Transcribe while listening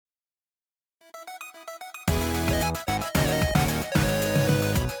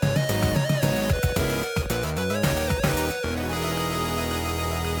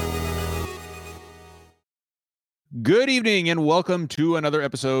Good evening and welcome to another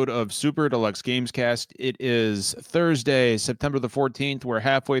episode of Super Deluxe Gamescast. It is Thursday, September the 14th. We're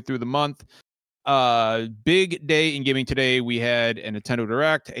halfway through the month. Big day in gaming today. We had a Nintendo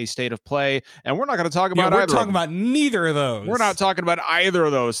Direct, a State of Play, and we're not going to talk about we're either talking about neither of those. We're not talking about either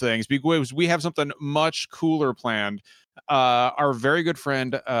of those things because we have something much cooler planned. Our very good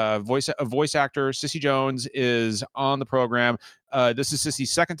friend, voice actor Cissy Jones, is on the program. This is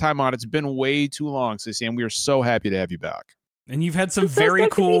Cissy's second time on. It's been way too long, Cissy, and we are so happy to have you back. And you've had some very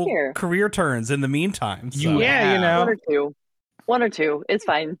cool career turns in the meantime. So. One or two. It's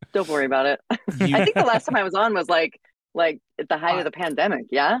fine. Don't worry about it. I think the last time I was on was like at the height of the pandemic.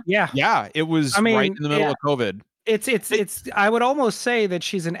 Yeah. It was right in the middle of COVID. It's I would almost say that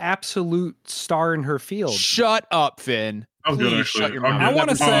she's an absolute star in her field. Shut up, Finn. I'm good, actually. Shut your mouth. I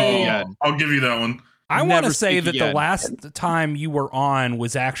want to say I'll give you that one. I want to say that the last time you were on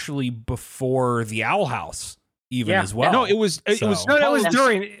was actually before the Owl House, as well. No, it was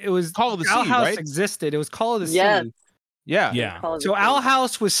Call of the Sea. Owl House existed. It was Call of the Sea. Yeah. So Owl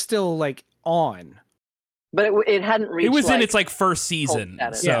House was still like on, but it hadn't reached. It was in its first season,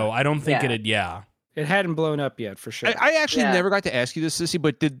 so I don't think it had. Yeah. It hadn't blown up yet, for sure. I actually never got to ask you this, Cissy,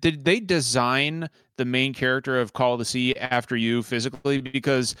 but did they design the main character of Call of the Sea after you physically?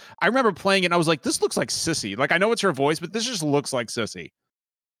 Because I remember playing it and I was like, this looks like Cissy. Like, I know it's her voice, but this just looks like Cissy.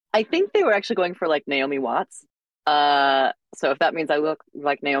 I think they were actually going for like Naomi Watts. So if that means I look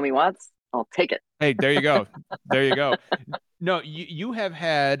like Naomi Watts, I'll take it. Hey, there you go. There you go. No, you have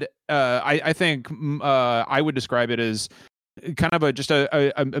had, I think I would describe it as kind of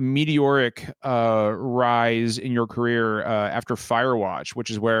a meteoric rise in your career after Firewatch, which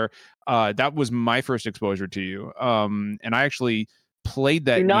is where that was my first exposure to you. And I actually played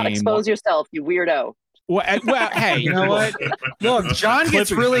that game. Do not expose yourself, you weirdo. Well, hey, you know what? Look, John gets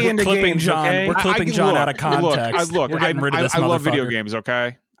really into games. John. Okay? We're clipping John out of context. Look, we're getting rid of this I love motherfucker. video games,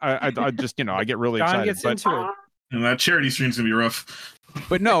 okay? I just, I get really John excited. Gets into it. And that charity stream's gonna be rough.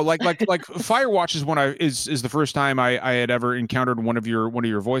 But no, like Firewatch is the first time I had ever encountered one of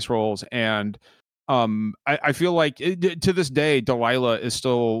your voice roles, and I feel like to this day Delilah is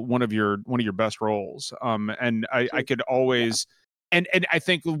still one of your best roles. And I could always and I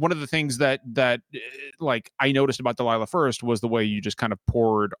think one of the things that like I noticed about Delilah first was the way you just kind of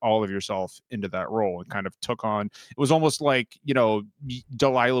poured all of yourself into that role and kind of took on. It was almost like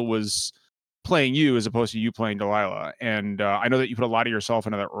Delilah was playing you as opposed to you playing Delilah, and I know that you put a lot of yourself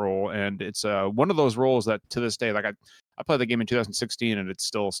into that role, and it's one of those roles that to this day, like I played the game in 2016 and it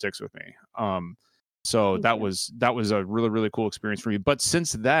still sticks with me. So that was a really, really cool experience for me. But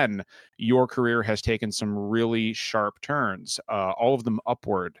since then, your career has taken some really sharp turns, all of them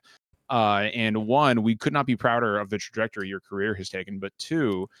upward. And one, we could not be prouder of the trajectory your career has taken, but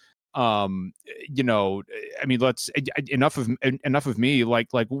two, I mean, let's enough of me. Like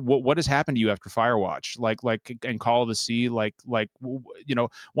what has happened to you after Firewatch? Like and Call of the Sea. Why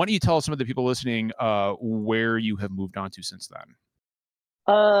don't you tell some of the people listening where you have moved on to since then?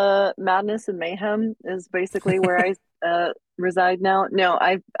 Madness and Mayhem is basically where I reside now. No,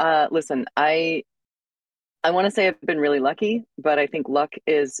 listen. I want to say I've been really lucky, but I think luck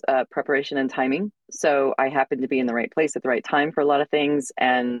is preparation and timing. So I happened to be in the right place at the right time for a lot of things,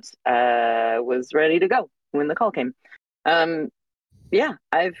 and was ready to go when the call came. I've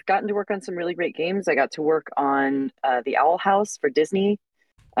gotten to work on some really great games. I got to work on the Owl House for Disney,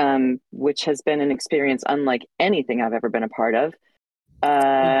 which has been an experience unlike anything I've ever been a part of.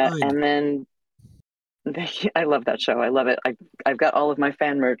 And then I love that show. I love it. I've got all of my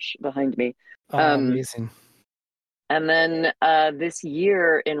fan merch behind me. Amazing. And then this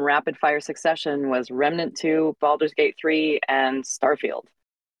year in rapid fire succession was Remnant 2, Baldur's Gate 3, and Starfield.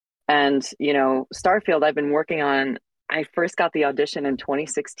 And, Starfield I've been working on. I first got the audition in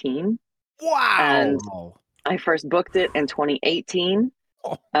 2016. Wow. And I first booked it in 2018.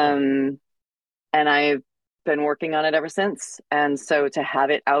 And I've been working on it ever since. And so to have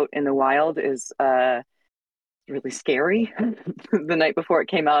it out in the wild is really scary. The night before it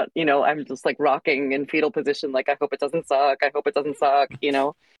came out, I'm just like rocking in fetal position, like I hope it doesn't suck,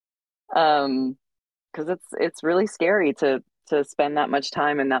 because it's really scary to spend that much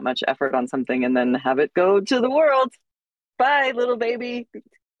time and that much effort on something and then have it go to the world. Bye, little baby,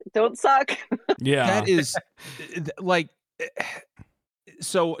 don't suck. Yeah, that is like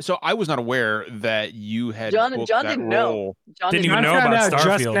so I was not aware that you had John booked didn't that know. role. Didn't even know about Starfield.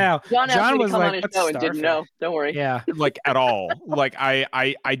 Just now. John was was come like, on his "What's show and didn't know. Don't worry. Yeah, Like at all. Like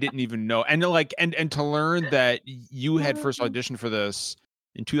I didn't even know. And and to learn that you had first auditioned for this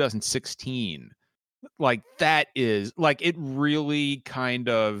in 2016, like that is like it really kind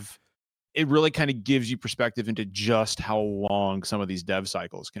of it really kind of gives you perspective into just how long some of these dev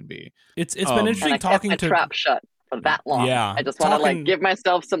cycles can be. It's been interesting talking to trap shut for that long. Yeah, I just want to like give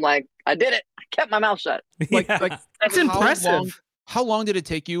myself some like I did it. I kept my mouth shut. Like that's impressive. How long did it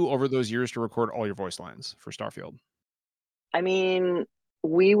take you over those years to record all your voice lines for Starfield? I mean,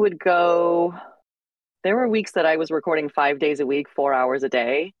 we would go. There were weeks that I was recording 5 days a week, 4 hours a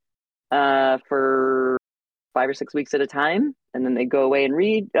day, for 5 or 6 weeks at a time, and then they'd go away and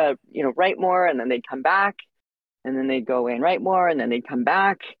read, write more, and then they'd come back, and then they'd go away and write more, and then they'd come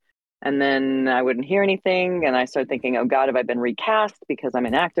back, and then I wouldn't hear anything, and I started thinking, oh God, have I been recast? Because I'm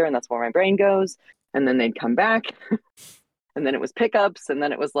an actor, and that's where my brain goes. And then they'd come back, and then it was pickups, and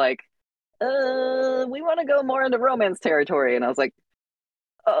then it was like, we want to go more into romance territory, and I was like,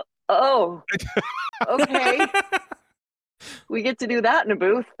 oh, okay. We get to do that in a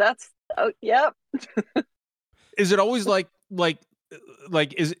booth. Yep. Is it always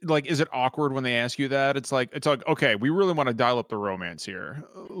is it awkward when they ask you that? It's like, okay, we really want to dial up the romance here.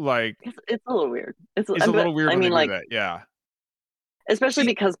 Like, it's a little weird. It's a little weird. I mean, like, that. Yeah. Especially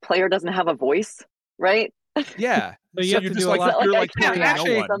because player doesn't have a voice, right? Yeah. So you have to do a lot. You're like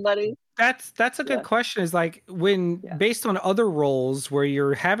actually, somebody. That's a good question. Is like when based on other roles where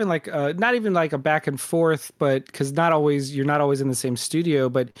you're having like not even like a back and forth, but because you're not always in the same studio,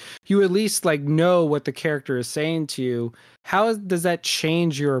 but you at least like know what the character is saying to you. How does that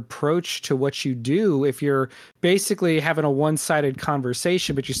change your approach to what you do if you're basically having a one-sided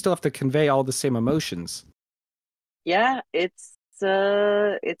conversation, but you still have to convey all the same emotions? Yeah, it's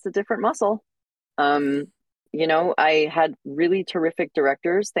a different muscle. I had really terrific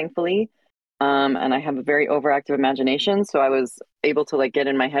directors, thankfully. And I have a very overactive imagination. So I was able to like get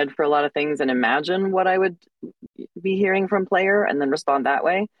in my head for a lot of things and imagine what I would be hearing from player and then respond that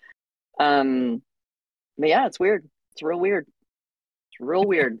way. But yeah, it's weird. It's real weird. It's real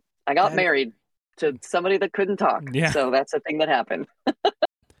weird. I got married to somebody that couldn't talk. Yeah. So that's a thing that happened.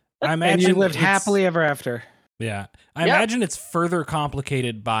 I imagine and you lived happily ever after. Yeah. I imagine it's further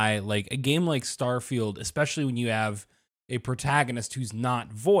complicated by like a game like Starfield, especially when you have a protagonist who's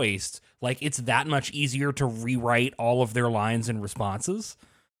not voiced. Like, it's that much easier to rewrite all of their lines and responses,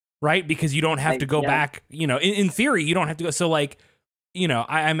 right? Because you don't have to go back, in theory, you don't have to go. So like,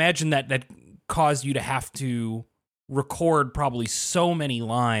 I imagine that caused you to have to record probably so many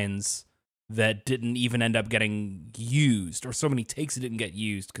lines that didn't even end up getting used, or so many takes that didn't get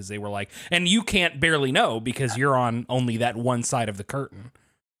used because they were like, and you can't barely know because you're on only that one side of the curtain.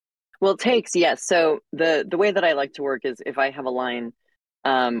 Well, takes, yes. So the way that I like to work is if I have a line,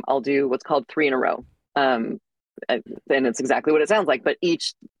 I'll do what's called 3 in a row. And it's exactly what it sounds like, but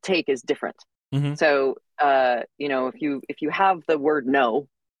each take is different. Mm-hmm. So, if you have the word no,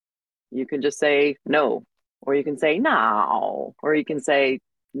 you can just say no, or you can say no, or you can say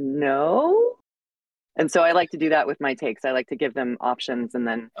no. And so I like to do that with my takes. I like to give them options and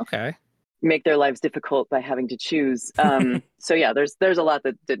then make their lives difficult by having to choose. So yeah, there's a lot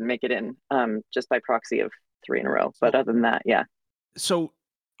that didn't make it in, just by proxy of 3 in a row. But other than that, yeah. So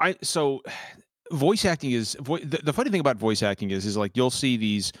voice acting is the funny thing about voice acting is like you'll see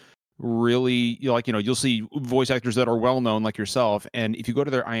these really you'll see voice actors that are well known like yourself, and if you go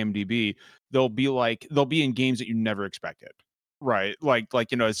to their IMDb, they'll be in games that you never expected. Right, like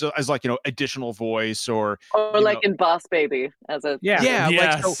as like additional voice or like in Boss Baby as a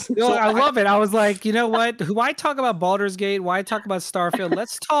Like, so I love it. I was like, you know what? Why talk about Baldur's Gate? Why talk about Starfield?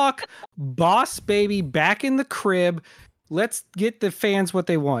 Let's talk Boss Baby back in the crib. Let's get the fans what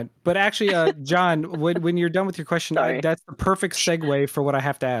they want. But actually, John, when you're done with your question, that's the perfect segue for what I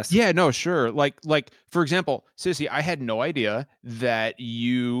have to ask. Yeah, no, sure. Like for example, Cissy, I had no idea that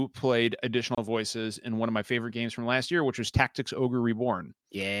you played additional voices in one of my favorite games from last year, which was Tactics Ogre Reborn.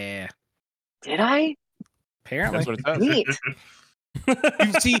 Yeah. Did I? Apparently. That's what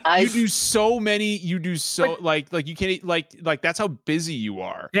it says. You do so many. You do so like you can't like that's how busy you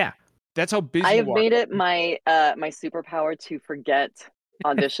are. Yeah. That's how busy I have made it my superpower to forget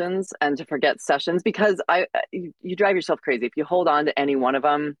auditions and to forget sessions, because you drive yourself crazy if you hold on to any one of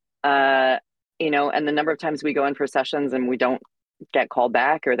them. And the number of times we go in for sessions and we don't get called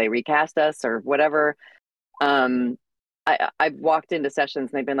back, or they recast us or whatever. I've walked into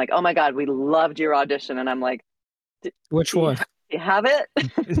sessions and they've been like, "Oh my God, we loved your audition," and I'm like, "Which one? You have it?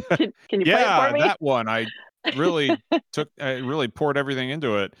 Can you play it for me?" That one. I really really poured everything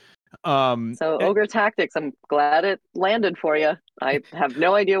into it. So Ogre Tactics, I'm glad it landed for you. I have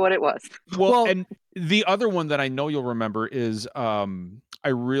no idea what it was. Well, and the other one that I know you'll remember is I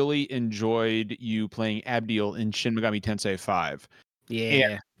really enjoyed you playing Abdiel in Shin Megami Tensei 5.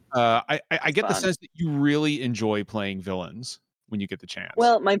 Yeah. And, I get the sense that you really enjoy playing villains. get the chance.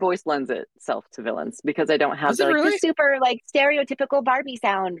 Well, my voice lends itself to villains because I don't have the super like stereotypical Barbie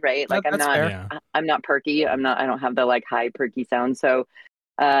sound, right? Like I'm not perky. I don't have the like high perky sound. So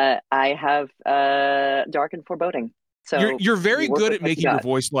I have dark and foreboding. So you're very good at making your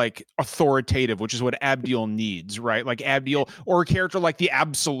voice like authoritative, which is what Abdiel needs, right? Like Abdiel, or a character like the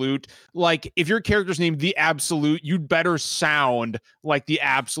Absolute. Like if your character's named the Absolute, you'd better sound like the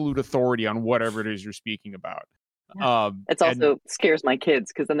absolute authority on whatever it is you're speaking about. Yeah. It's also scares my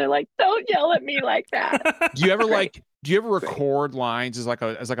kids because then they're like, "Don't yell at me like that." Do you ever record lines as like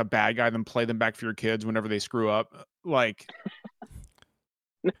a bad guy, then play them back for your kids whenever they screw up? Like.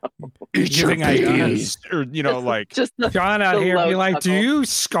 No. Giving ideas, or like just John out here be like, do you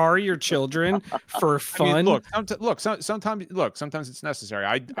scar your children for fun? I mean, sometimes it's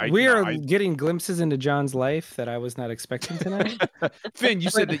necessary. We are getting glimpses into John's life that I was not expecting tonight. Finn, you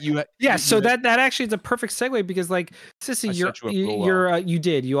said that you so that actually is a perfect segue because like Cissy,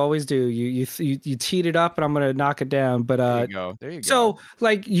 you always do. You teed it up and I'm gonna knock it down. But there you go. So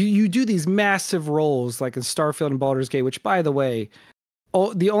like you do these massive roles like in Starfield and Baldur's Gate, which by the way.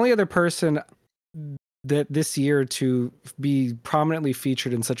 The only other person that this year to be prominently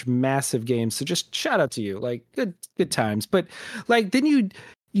featured in such massive games. So just shout out to you, like good times. But like then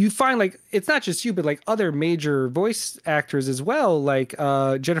you find like it's not just you, but like other major voice actors as well, like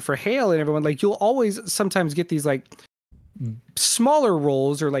Jennifer Hale and everyone. Like you'll always sometimes get these like smaller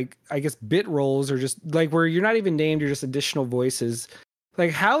roles or like I guess bit roles or just like where you're not even named, you're just additional voices.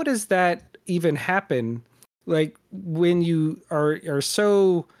 Like how does that even happen? Like when you are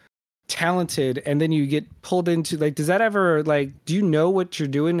so talented and then you get pulled into like, does that ever like, do you know what you're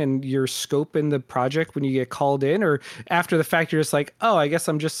doing and your scope in the project when you get called in, or after the fact, you're just like, oh, I guess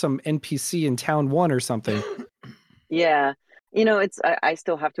I'm just some NPC in town 1 or something. Yeah. I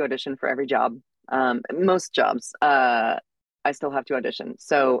still have to audition for every job. Most jobs, I still have to audition.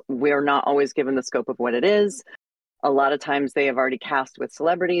 So we're not always given the scope of what it is. A lot of times they have already cast with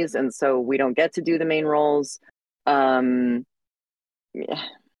celebrities, and so we don't get to do the main roles. It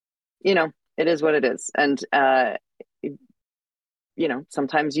is what it is. And,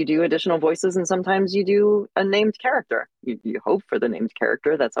 sometimes you do additional voices and sometimes you do a named character. You hope for the named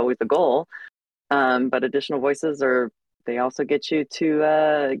character. That's always the goal. But additional voices they also get you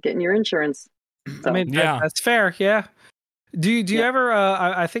to getting your insurance. So, I mean, that's fair. Yeah. Do you ever,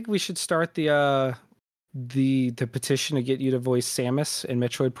 I think we should start the petition to get you to voice Samus in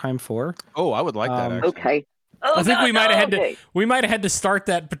Metroid Prime 4. Oh, I would like that. Actually. Okay. I think we might have had to start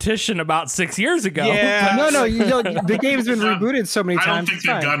that petition about 6 years ago. Yeah. No, the game's been rebooted so many times. I don't think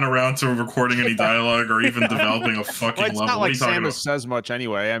they've gotten around to recording any dialogue or even developing a fucking it's level. Not like Samus says much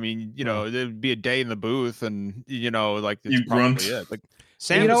anyway. I mean, there'd be a day in the booth, and like it's probably it. Like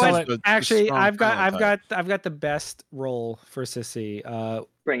Samus. Actually, I've got the best role for Cissy.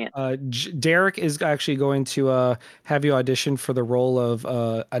 Bring it. Derek is actually going to have you audition for the role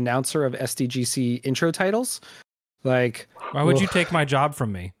of announcer of SDGC intro titles. Like, why would you take my job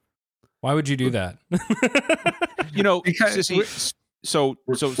from me? Why would you do that? Because Cissy, so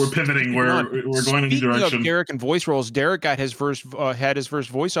we're pivoting. We're going in a new direction. Of Derek and voice roles. Derek got his first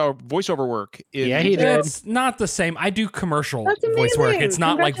voiceover work. He did. It's not the same. I do commercial voice work. It's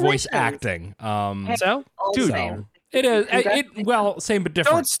not like voice acting. It is. Same but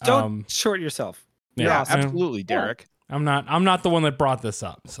different. Don't short yourself. Yeah, absolutely, Derek. I'm not the one that brought this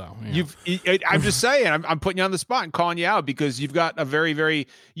up. So I'm just saying. I'm putting you on the spot and calling you out because you've got a very, very.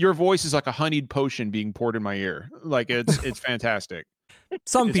 Your voice is like a honeyed potion being poured in my ear. Like it's fantastic.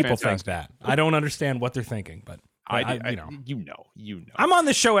 Some people think that. I don't understand what they're thinking, but you know. I'm on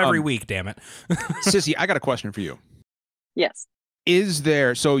this show every week. Damn it, Cissy. I got a question for you. Yes. Is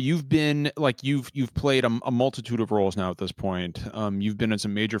there, so you've been like you've played a multitude of roles now at this point. You've been in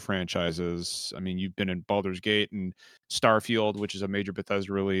some major franchises. I mean, you've been in Baldur's Gate and Starfield, which is a major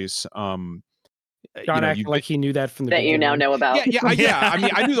Bethesda release. John acted like he knew that from the beginning. You now know about. Yeah. I mean,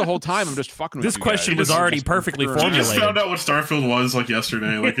 I knew the whole time. I'm just fucking with this question was already perfectly formulated. I just found out what Starfield was like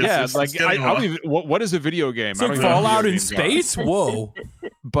yesterday. Like, what is a video game? It's like Fallout in space. Whoa.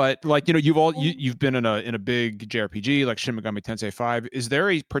 But like you've been in a big JRPG like Shin Megami Tensei 5. Is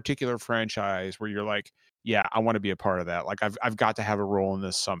there a particular franchise where you're like, yeah, I want to be a part of that. Like I've got to have a role in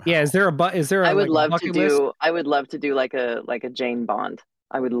this somehow. Yeah. Is there a I would love to do like a Jane Bond.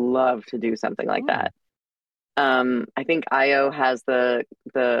 I would love to do something like that. I think IO has the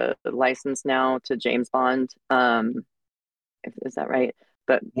license now to James Bond. Is that right?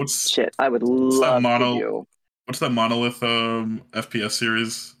 But I would love to do. What's that Monolith FPS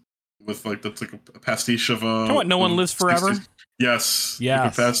series with like that's like a pastiche of No One Lives Forever? 60s? Yes. Yeah.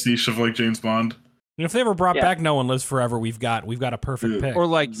 Like a pastiche of like James Bond. And if they ever brought back No One Lives Forever, we've got a perfect pick. Or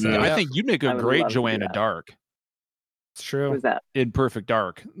like, So, I think you'd make a great Joanna Dark. It's true. Who's that? In Perfect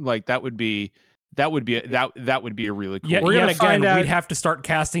Dark, like that would be a really cool. Yeah, we're gonna find out. We'd have to start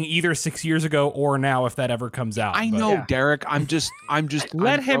casting either 6 years ago or now if that ever comes out. I know, Derek. I'm just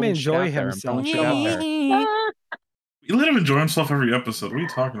let him enjoy himself. You let him enjoy himself every episode. What are you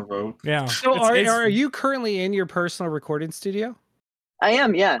talking about? Yeah. So are you currently in your personal recording studio? I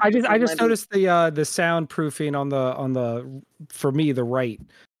am. Yeah. I just noticed the soundproofing on the for me the right.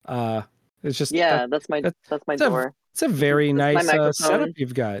 It's just that's my door. It's a very nice setup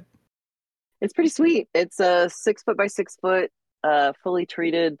you've got. It's pretty sweet. It's a 6 foot by 6 foot, fully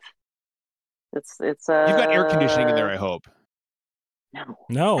treated. It's You've got air conditioning in there, I hope.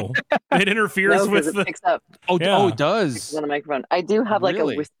 No, it interferes with it picks up. Oh, it does. On the microphone. I do have like a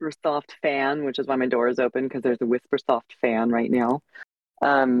Whisper Soft fan, which is why my door is open because there's a Whisper Soft fan right now.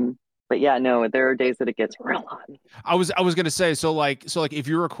 But yeah, no, there are days that it gets real hot. I was gonna say, so like if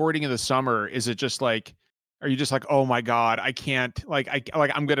you're recording in the summer, is it just like, are you just like, oh my god, I can't,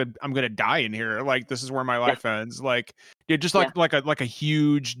 I'm gonna die in here, like this is where my life ends, like just like a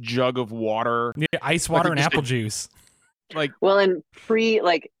huge jug of water, ice water and apple juice. Like, well, and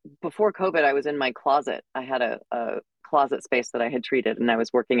before COVID, I was in my closet. I had a closet space that I had treated, and I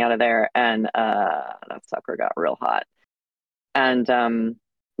was working out of there, and that sucker got real hot. And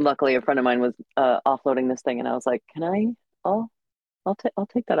luckily, a friend of mine was offloading this thing, and I was like, "Can I'll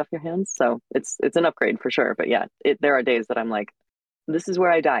take that off your hands." So it's an upgrade for sure. But yeah, there are days that I'm like, "This is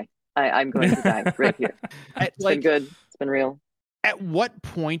where I die. I'm going to die right here." It's been good. It's been real. At what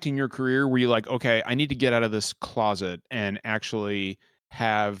point in your career were you like, okay, I need to get out of this closet and actually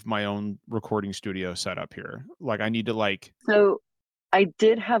have my own recording studio set up here? Like, I need to So I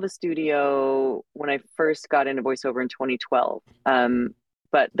did have a studio when I first got into voiceover in 2012.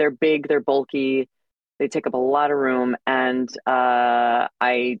 But they're big, they're bulky, they take up a lot of room, and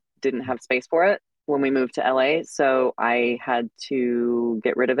I didn't have space for it when we moved to LA. So I had to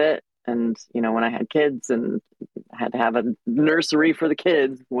get rid of it. And, when I had kids and had to have a nursery for the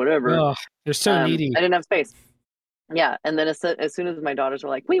kids, whatever. Oh, they're so needy. I didn't have space. Yeah. And then as soon as my daughters were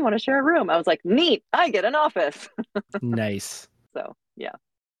like, we want to share a room, I was like, neat, I get an office. Nice. So, yeah.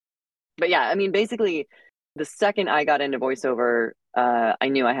 But yeah, I mean, basically, the second I got into voiceover, I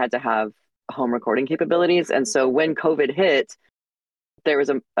knew I had to have home recording capabilities. And so when COVID hit, there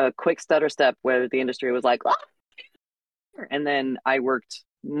was a quick stutter step where the industry was like, and then I worked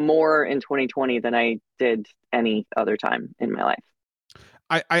more in 2020 than I did any other time in my life.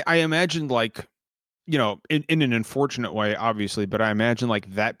 I imagine in an unfortunate way, obviously, but I imagine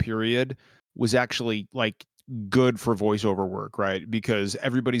that period was actually good for voiceover work, right? Because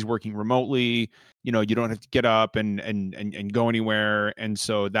everybody's working remotely, you don't have to get up and go anywhere. And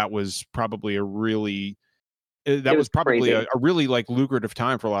so that was probably a really lucrative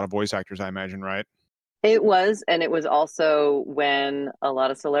time for a lot of voice actors, I imagine, right? It was, and it was also when a lot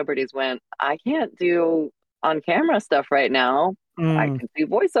of celebrities went, I can't do on-camera stuff right now. I can do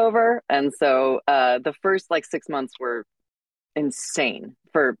voiceover. And so the first 6 months were insane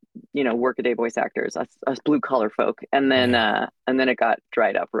for, workaday voice actors, us blue-collar folk. And then it got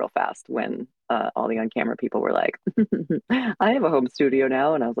dried up real fast when all the on-camera people were like, I have a home studio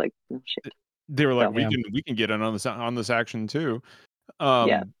now. And I was like, oh, shit. They were like, we can get in on this action too.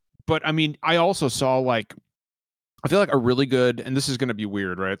 Yeah. But I mean, I also saw I feel like a really good, and this is going to be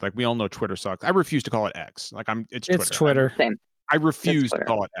weird, right? We all know Twitter sucks. I refuse to call it X. It's Twitter. Same. I refuse to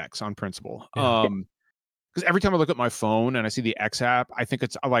call it X on principle. Because every time I look at my phone and I see the X app, I think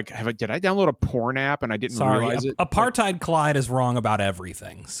it's did I download a porn app and I didn't realize it? Apartheid Clyde is wrong about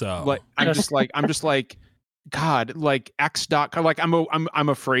everything. So I'm just like, God, X.com, I'm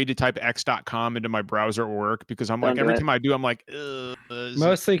afraid to type X.com into my browser at work because I'm every time I do, I'm like,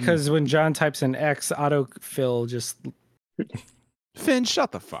 mostly because when John types in X, autofill just. Finn,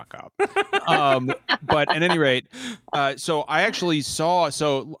 shut the fuck up. But at any rate, so I actually saw.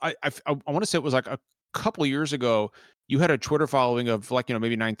 So I want to say it was a couple of years ago. You had a Twitter following of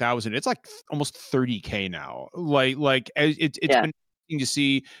maybe 9,000. It's almost 30K now. It's been to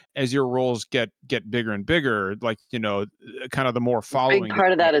see as your roles get bigger and bigger, kind of the more following. Big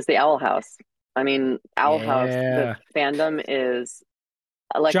part of that is the Owl House. I mean, Owl House, the fandom is,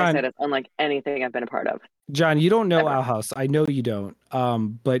 John, I said, it's unlike anything I've been a part of. John, you don't know Owl House. I know you don't.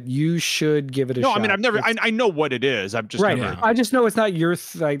 But you should give it a shot. No, I mean, I've never. I know what it is. I've just never. I just know it's not your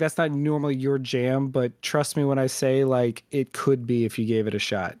that's not normally your jam. But trust me when I say it could be if you gave it a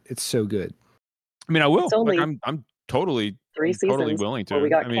shot. It's so good. I mean, I will. I'm totally 3 seasons totally willing to. we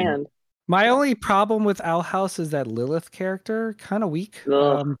got canned. My only problem with Owl House is that Lilith character, kind of weak.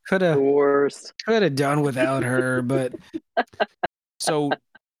 Could The have worst. done without her, but So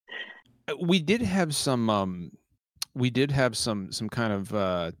we did have some kind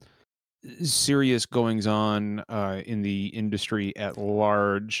of serious goings on in the industry at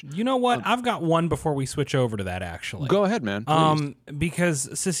large. You know what? I've got one before we switch over to that, actually. Go ahead, man. Please.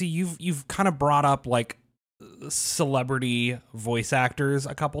 Because Cissy, you've kind of brought up like celebrity voice actors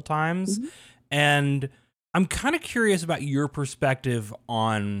a couple times, and I'm kind of curious about your perspective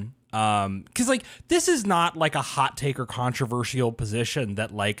on because like this is not like a hot take or controversial position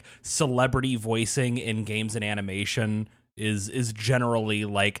that like celebrity voicing in games and animation is generally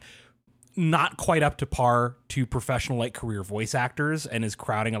like not quite up to par to professional like career voice actors and is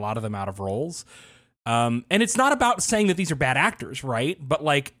crowding a lot of them out of roles. And it's not about saying that these are bad actors, right? But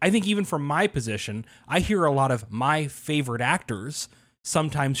like, I think even from my position, I hear a lot of my favorite actors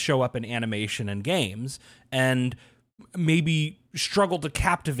sometimes show up in animation and games and maybe struggle to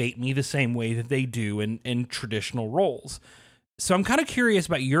captivate me the same way that they do in traditional roles. So I'm kind of curious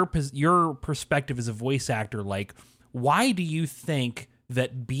about your perspective as a voice actor. Like, why do you think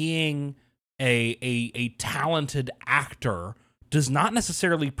that being a talented actor does not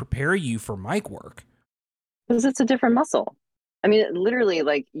necessarily prepare you for mic work? Because it's a different muscle. I mean, literally,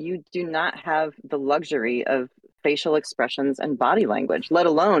 like, you do not have the luxury of facial expressions and body language, let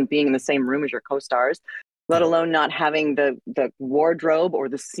alone being in the same room as your co-stars, let alone not having the wardrobe or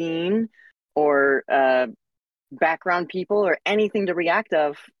the scene or background people or anything to react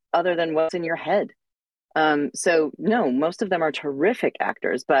of other than what's in your head. So no, most of them are terrific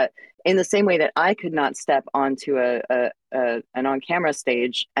actors, but in the same way that I could not step onto an on-camera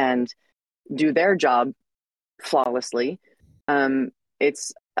stage and do their job flawlessly,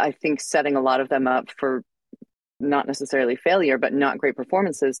 it's, I think, setting a lot of them up for not necessarily failure, but not great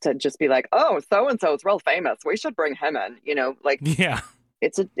performances, to just be like, oh, so-and-so is real famous, we should bring him in, you know, like, yeah,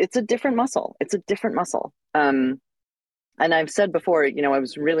 it's a different muscle. It's a different muscle. And I've said before, you know, I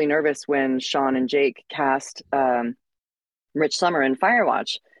was really nervous when Sean and Jake cast Rich Summer in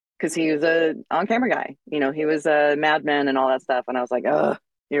Firewatch, because he was a on-camera guy. You know, he was a Mad Men and all that stuff. And I was like, oh,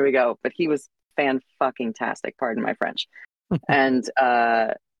 here we go. But he was fan-fucking-tastic, pardon my French. And,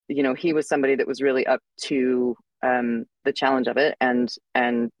 you know, he was somebody that was really up to the challenge of it and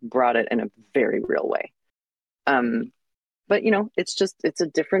brought it in a very real way. But, you know, it's a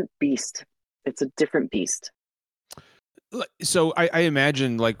different beast. It's a different beast. So I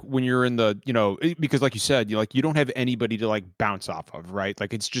imagine, like, when you're in the, you know, because like you said, you don't have anybody to like bounce off of, right?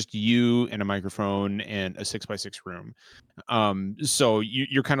 Like, it's just you and a microphone and a 6x6 room. So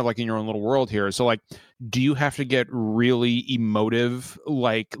you're kind of like in your own little world here. So like, do you have to get really emotive?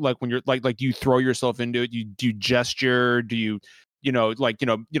 Like when you're like do you throw yourself into it? Do you gesture? Do you, like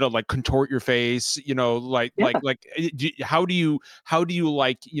contort your face, how do you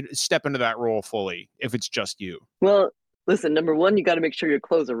like, step into that role fully if it's just you? Well, listen, number one, you got to make sure your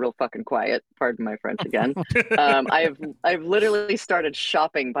clothes are real fucking quiet. Pardon my French again. I've literally started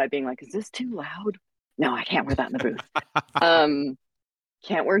shopping by being like, is this too loud? No, I can't wear that in the booth.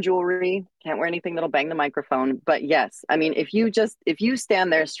 Can't wear jewelry, can't wear anything that'll bang the microphone. But yes, I mean, if you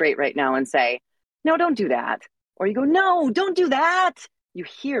stand there straight right now and say, no, don't do that, or you go, no, don't do that, you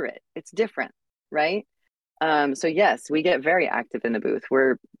hear it. It's different, right? So yes, we get very active in the booth.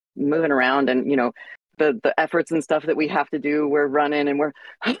 We're moving around, and the efforts and stuff that we have to do, we're running and we're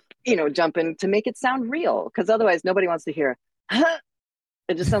jumping to make it sound real, because otherwise nobody wants to hear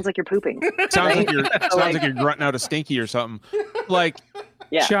it just sounds like you're pooping. Sounds like you're grunting out a stinky or something. Like,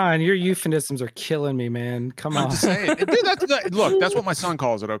 yeah. Sean, your euphemisms are killing me, man. Come on. I'm just saying. Dude, look, that's what my son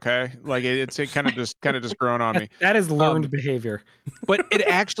calls it, okay? Like, it's kind of just growing on me. That is learned behavior. But it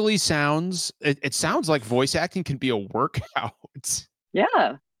actually sounds like voice acting can be a workout.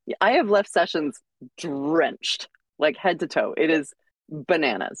 Yeah. I have left sessions drenched, like head to toe. It is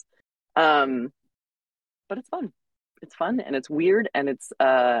bananas. But it's fun. It's fun and it's weird, and it's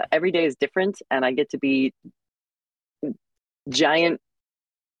every day is different, and I get to be giant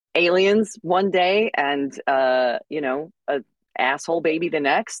aliens one day and a asshole baby the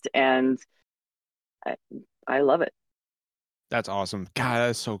next, and I love it. That's awesome. God,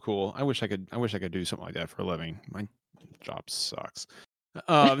 that's so cool. I wish I could do something like that for a living. My job sucks.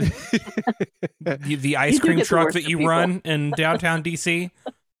 The ice cream truck that you run in downtown DC.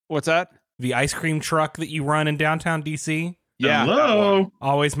 What's that? The ice cream truck that you run in downtown DC. Yeah. Hello.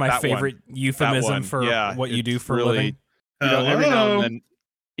 Always my favorite euphemism for what you do for a living. Every now and then,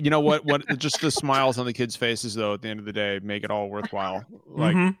 you know what just the smiles on the kids' faces, though, at the end of the day, make it all worthwhile.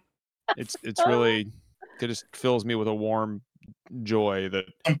 Like, it's really, it just fills me with a warm joy that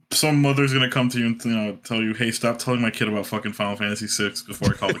some mother's gonna come to you and tell you, "Hey, stop telling my kid about fucking Final Fantasy VI before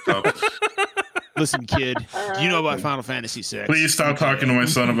I call the cops." Listen, kid, do you know about Final Fantasy VI? Please stop talking to my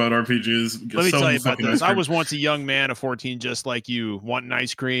son about RPGs. Let me tell you about this. I was once a young man of 14, just like you, wanting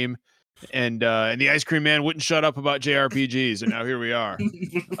ice cream, and the ice cream man wouldn't shut up about JRPGs, and now here we are.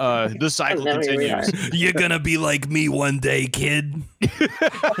 The cycle continues. You're gonna be like me one day, kid.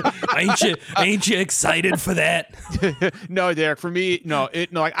 Ain't you excited for that? No, Derek. For me, no.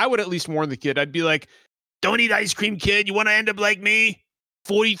 Like I would at least warn the kid. I'd be like, "Don't eat ice cream, kid. You want to end up like me,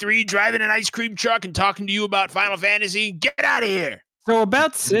 43, driving an ice cream truck and talking to you about Final Fantasy. Get out of here." So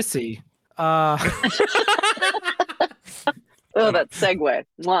about Cissy. Oh, that segue.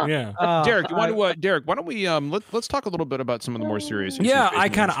 Wow. Yeah. Derek, Derek, why don't we let's talk a little bit about some of the more serious issues. Yeah,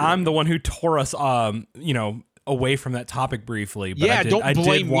 I'm the one who tore us away from that topic briefly. But yeah, I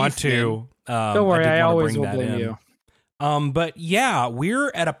did want to. Don't worry, I always will blame you. But yeah,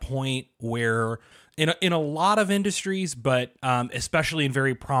 we're at a point where in a lot of industries, but especially and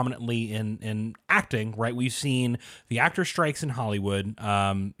very prominently in acting, right? We've seen the actor strikes in Hollywood,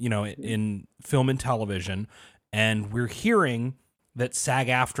 in film and television. And we're hearing that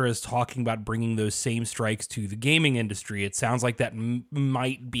SAG-AFTRA is talking about bringing those same strikes to the gaming industry. It sounds like that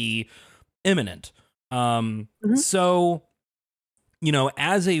might be imminent. So,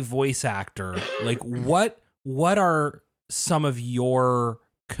 as a voice actor, like what are some of your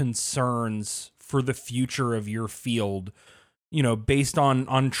concerns for the future of your field, based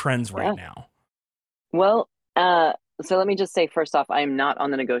on trends right now? Well, so let me just say, first off, I am not on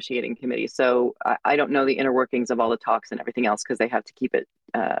the negotiating committee, so I don't know the inner workings of all the talks and everything else because they have to keep it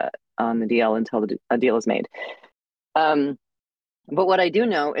on the DL until a deal is made. But what I do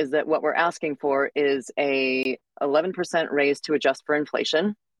know is that what we're asking for is a 11% raise to adjust for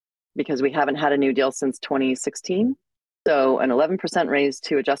inflation because we haven't had a new deal since 2016. So an 11% raise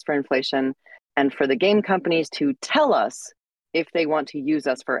to adjust for inflation, and for the game companies to tell us if they want to use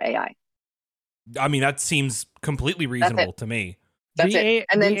us for AI. I mean, that seems completely reasonable to me. That's it.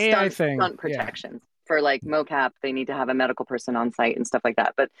 And then stunt protections for like mocap. They need to have a medical person on site and stuff like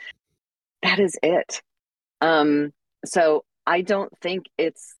that. But that is it. So I don't think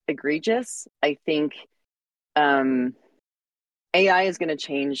it's egregious. I think AI is going to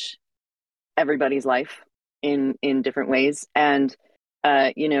change everybody's life in different ways. And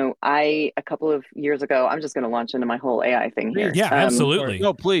a couple of years ago, I'm just going to launch into my whole AI thing here. Yeah, absolutely.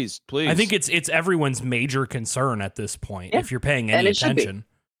 No, please. I think it's everyone's major concern at this point. If you're paying any attention.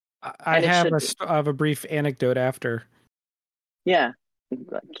 I have a brief anecdote after. Yeah,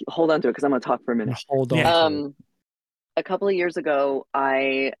 hold on to it because I'm going to talk for a minute. Hold on. A couple of years ago,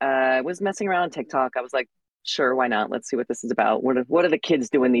 I was messing around on TikTok. I was like, sure, why not? Let's see what this is about. What are the kids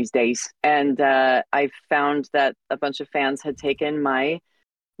doing these days? And I found that a bunch of fans had taken my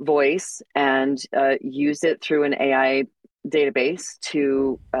voice and used it through an AI database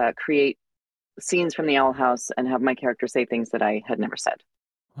to create scenes from the Owl House and have my character say things that I had never said.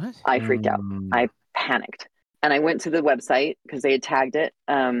 What? I freaked out. I panicked. And I went to the website because they had tagged it.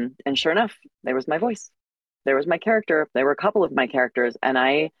 And sure enough, there was my voice. There was my character. There were a couple of my characters. And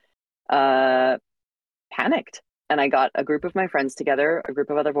I panicked. And I got a group of my friends together, a group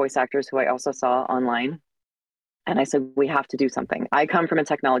of other voice actors who I also saw online. And I said, we have to do something. I come from a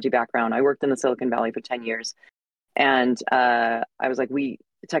technology background. I worked in the Silicon Valley for 10 years. And I was like,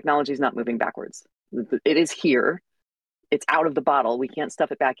 technology is not moving backwards. It is here. It's out of the bottle. We can't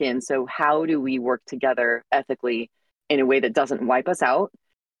stuff it back in. So how do we work together ethically in a way that doesn't wipe us out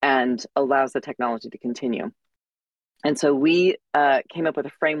and allows the technology to continue? And so we came up with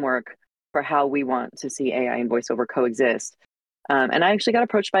a framework for how we want to see AI and voiceover coexist. And I actually got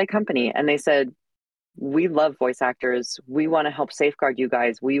approached by a company and they said, we love voice actors. We want to help safeguard you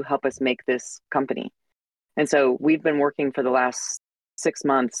guys. Will you help us make this company? And so we've been working for the last 6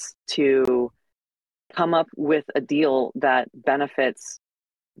 months to come up with a deal that benefits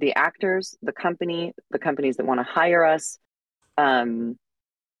the actors, the companies that want to hire us. And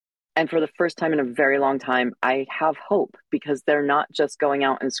for the first time in a very long time, I have hope because they're not just going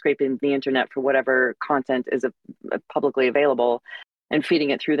out and scraping the internet for whatever content is publicly available and feeding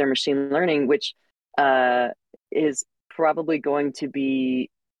it through their machine learning, which is probably going to be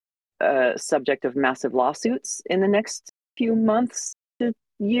a subject of massive lawsuits in the next few months to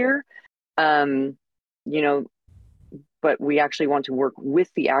year. But we actually want to work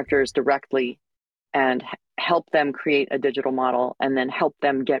with the actors directly and help them create a digital model and then help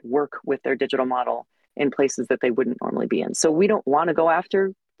them get work with their digital model in places that they wouldn't normally be in. So we don't want to go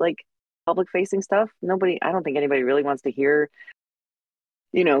after like public facing stuff. I don't think anybody really wants to hear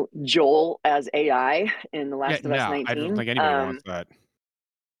Joel as AI in The Last of Us 19. I don't think anybody wants that.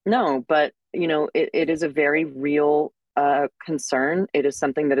 No, but it is a very real concern. It is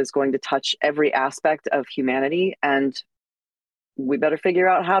something that is going to touch every aspect of humanity, and we better figure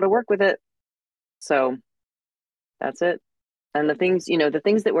out how to work with it. So that's it. And the things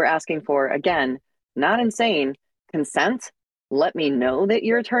that we're asking for, again, not insane. Consent. Let me know that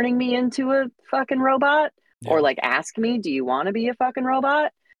you're turning me into a fucking robot. Yeah. Or ask me, do you want to be a fucking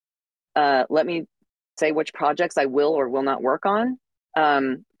robot? Let me say which projects I will or will not work on.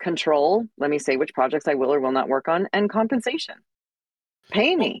 Control. Let me say which projects I will or will not work on. And compensation.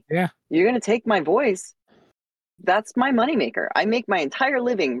 Pay me. Yeah. You're going to take my voice. That's my moneymaker. I make my entire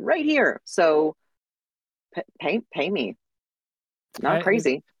living right here. So pay me. Not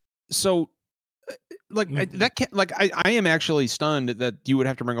crazy. So I am actually stunned that you would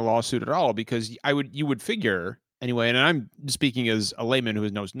have to bring a lawsuit at all, because you would figure anyway, and I'm speaking as a layman who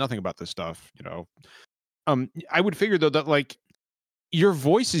knows nothing about this stuff, I would figure though that your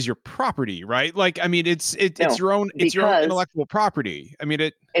voice is your property, right? It's your own intellectual property.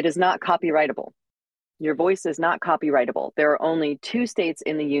 it is not copyrightable. Your voice is not copyrightable. There are only 2 states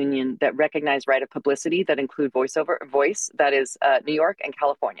in the union that recognize right of publicity that include voice. That is New York and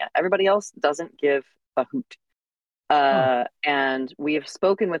California. Everybody else doesn't give a hoot. And we have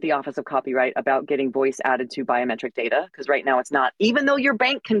spoken with the Office of Copyright about getting voice added to biometric data, because right now it's not. Even though your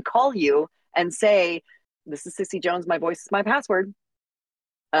bank can call you and say, "This is Cissy Jones. My voice is my password."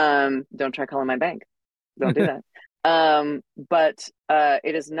 Don't try calling my bank. Don't do that. But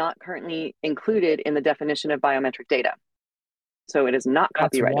it is not currently included in the definition of biometric data. So it is not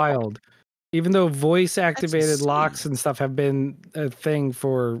copyrighted. That's wild. Even though voice activated locks and stuff have been a thing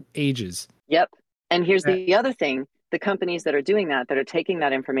for ages. Yep. And here's the other thing. The companies that are doing that are taking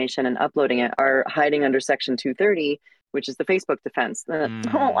that information and uploading it, are hiding under Section 230, which is the Facebook defense.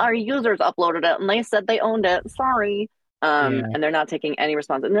 Our users uploaded it and they said they owned it. Sorry. And they're not taking any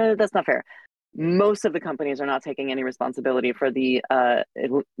responsibility. No, that's not fair. Most of the companies are not taking any responsibility for the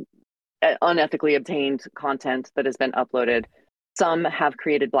unethically obtained content that has been uploaded. Some have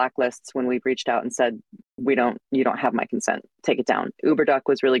created blacklists when we've reached out and said, you don't have my consent, take it down. UberDuck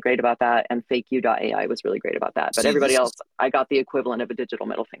was really great about that, and FakeU.ai was really great about that. But everybody else, I got the equivalent of a digital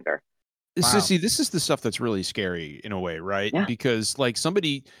middle finger. Wow. Cissy, this is the stuff that's really scary in a way, right? Yeah. Because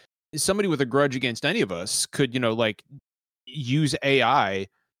somebody with a grudge against any of us could, use AI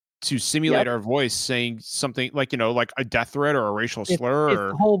to simulate our voice saying something like a death threat or a racial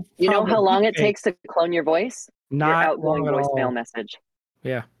slur. You know how long it takes to clone your voice? Not your outgoing long at voicemail all. message.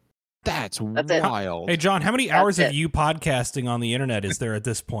 Yeah. That's wild. Hey, John, how many hours of you podcasting on the internet is there at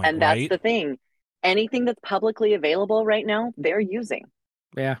this point? And that's the thing. Anything that's publicly available right now, they're using.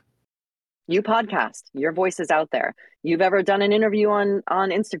 Yeah. You podcast, your voice is out there. You've ever done an interview on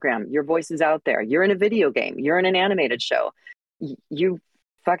Instagram, your voice is out there. You're in a video game, you're in an animated show. You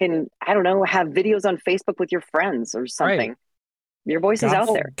fucking, I don't know, have videos on Facebook with your friends or something. Right. Your voice is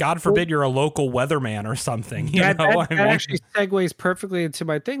out there. God forbid you're a local weatherman or something. That actually segues perfectly into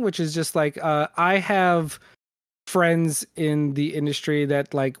my thing, which is just I have friends in the industry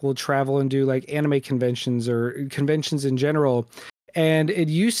that will travel and do anime conventions or conventions in general. And it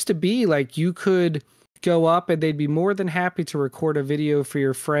used to be you could go up and they'd be more than happy to record a video for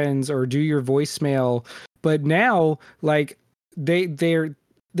your friends or do your voicemail. But now they're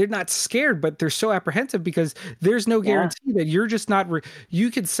not scared, but they're so apprehensive because there's no guarantee that you're just not.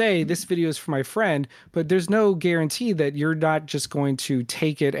 You could say this video is for my friend, but there's no guarantee that you're not just going to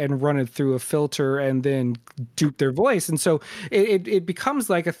take it and run it through a filter and then dupe their voice. And so it becomes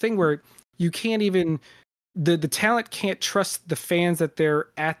a thing where you can't even. The talent can't trust the fans that they're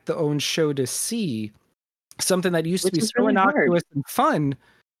at the own show to see something that used to be so really innocuous and fun,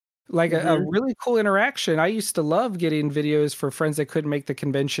 a really cool interaction. I used to love getting videos for friends that couldn't make the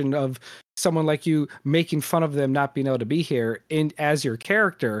convention of someone like you making fun of them not being able to be here as your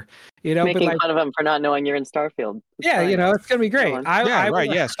character, making fun of them for not knowing you're in Starfield. It's gonna be great.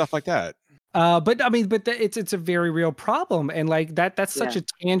 Stuff like that. But it's a very real problem, and that's such a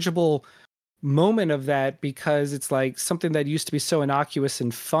tangible moment of that, because it's something that used to be so innocuous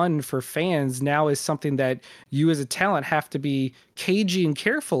and fun for fans now is something that you as a talent have to be cagey and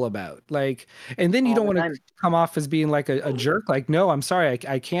careful about. And then you don't want to come off as being a jerk. No, I'm sorry,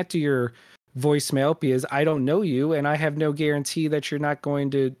 I can't do your voicemail because I don't know you and I have no guarantee that you're not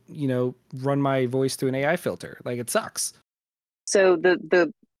going to, run my voice through an AI filter. It sucks. So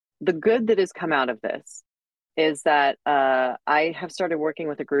the good that has come out of this is that I have started working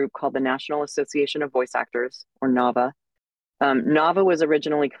with a group called the National Association of Voice Actors, or NAVA. NAVA was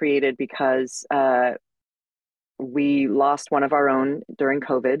originally created because we lost one of our own during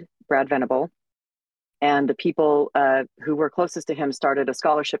COVID, Brad Venable, and the people who were closest to him started a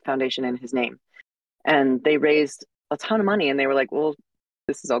scholarship foundation in his name. And they raised a ton of money, and they were like, well,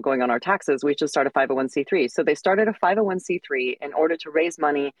 this is all going on our taxes. We should start a 501c3. So they started a 501c3 in order to raise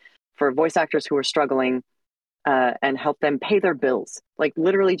money for voice actors who were struggling and help them pay their bills. Like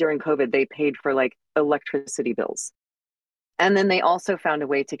literally during COVID, they paid for like electricity bills. And then they also found a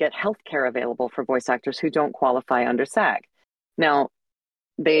way to get healthcare available for voice actors who don't qualify under SAG. Now,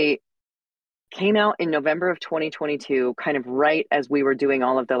 they came out in November of 2022, kind of right as we were doing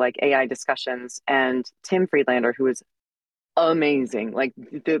all of the like AI discussions, and Tim Friedlander, who is amazing, like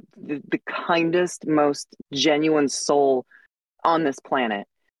the kindest, most genuine soul on this planet,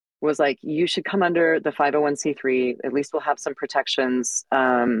 was like, you should come under the 501c3. At least we'll have some protections,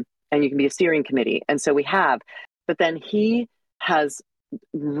 and you can be a steering committee. And so we have. But then he has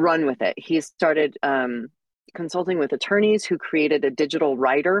run with it. He started consulting with attorneys who created a digital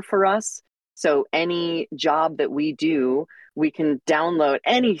writer for us. So any job that we do, we can download,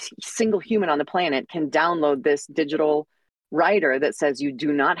 any single human on the planet can download this digital writer that says, you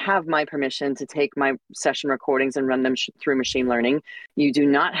do not have my permission to take my session recordings and run them through machine learning. You do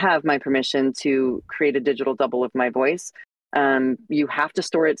not have my permission to create a digital double of my voice. You have to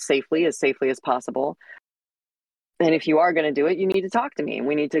store it safely as possible. And if you are going to do it, you need to talk to me, and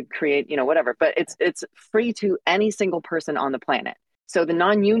we need to create, whatever. But it's free to any single person on the planet. So the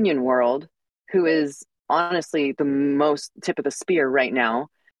non-union world, who is honestly the most tip of the spear right now,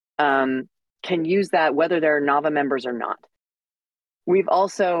 can use that whether they're NAVA members or not. We've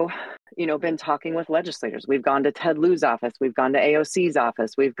also, been talking with legislators. We've gone to Ted Lieu's office. We've gone to AOC's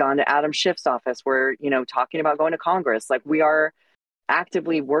office. We've gone to Adam Schiff's office. We're, talking about going to Congress. Like, we are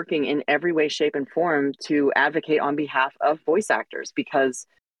actively working in every way, shape, and form to advocate on behalf of voice actors, because,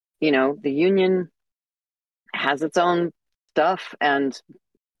 the union has its own stuff and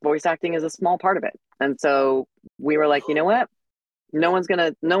voice acting is a small part of it. And so we were like, you know what? No one's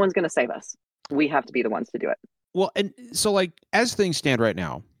gonna save us. We have to be the ones to do it. Well, and so like as things stand right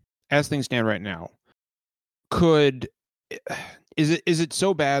now, is it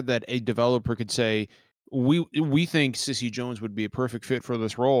so bad that a developer could say, we think Cissy Jones would be a perfect fit for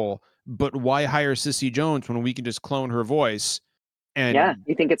this role, but why hire Cissy Jones when we can just clone her voice? And yeah,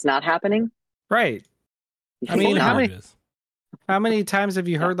 you think it's not happening? Right. I mean, how many times have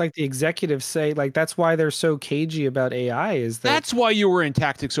you heard like the executives say, like, that's why they're so cagey about AI, is that's why you were in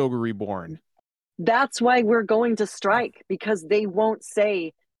Tactics Ogre Reborn. That's why we're going to strike, because they won't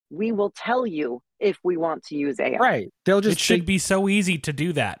say, we will tell you if we want to use AI. Right. They'll just It should be so easy to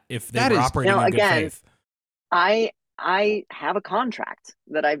do that if they were operating in good faith. I have a contract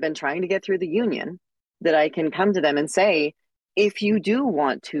that I've been trying to get through the union that I can come to them and say, if you do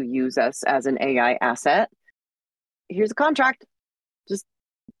want to use us as an AI asset, here's a contract. Just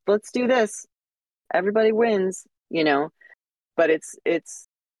let's do this. Everybody wins, but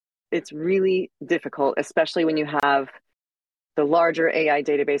it's really difficult, especially when you have the larger AI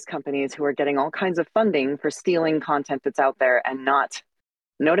database companies who are getting all kinds of funding for stealing content that's out there and not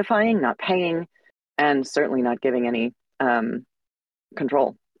notifying, not paying, and certainly not giving any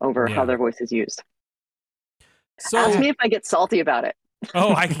control over how their voice is used. So, ask me if I get salty about it.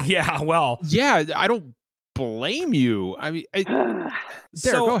 Yeah, I don't blame you. I mean,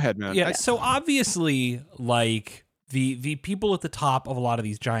 go ahead, man. Yeah, so obviously, like the people at the top of a lot of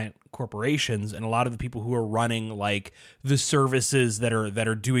these giant corporations and a lot of the people who are running like the services that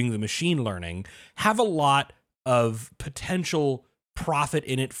are doing the machine learning have a lot of potential profit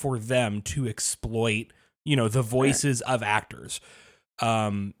in it for them to exploit, the voices of actors,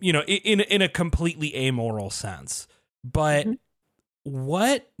 in a completely amoral sense. But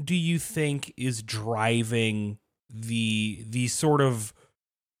what do you think is driving the sort of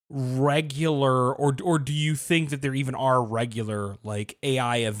regular, or do you think that there even are regular like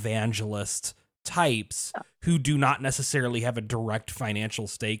AI evangelist types who do not necessarily have a direct financial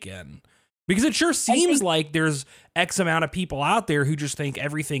stake in? Because it sure seems like there's X amount of people out there who just think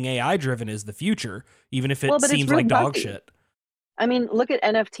everything AI driven is the future, even if it seems like dog shit. I mean, look at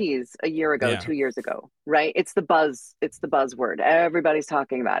NFTs a year ago, 2 years ago, right? It's the buzzword. Everybody's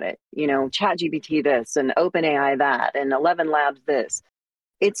talking about it. ChatGPT this and OpenAI that and 11 Labs this.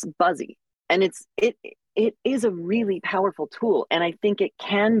 It's buzzy, and it is a really powerful tool, and I think it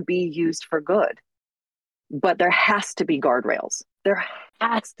can be used for good. But there has to be guardrails.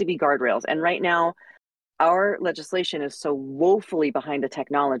 And right now, our legislation is so woefully behind the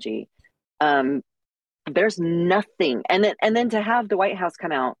technology. There's nothing. And then to have the White House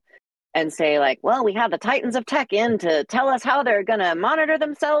come out and say like, well, we have the titans of tech in to tell us how they're going to monitor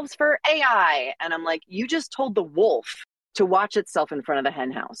themselves for AI. And I'm like, you just told the wolf to watch itself in front of the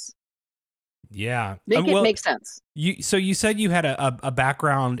hen house. Yeah. Make it make sense. So you said you had a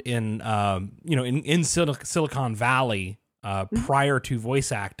background in, in Silicon Valley prior to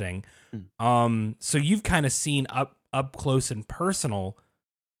voice acting. So you've kind of seen up close and personal.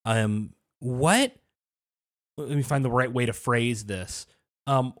 Let me find the right way to phrase this.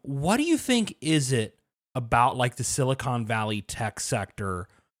 What do you think is it about like the Silicon Valley tech sector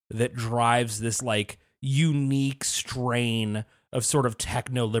that drives this like unique strain of sort of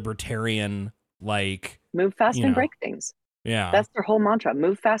techno-libertarian, like move fast and break things? Yeah. That's their whole mantra.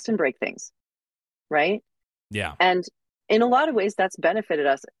 Move fast and break things. Right? Yeah. And in a lot of ways, that's benefited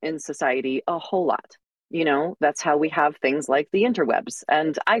us in society a whole lot. You know, that's how we have things like the interwebs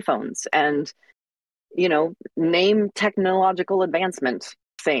and iPhones and, you know, name technological advancement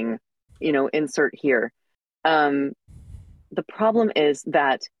thing, you know, insert here. The problem is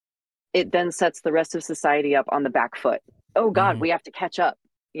that it then sets the rest of society up on the back foot. Oh God, we have to catch up.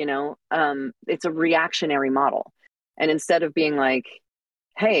 You know, it's a reactionary model. And instead of being like,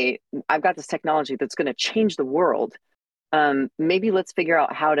 hey, I've got this technology that's going to change the world. Maybe let's figure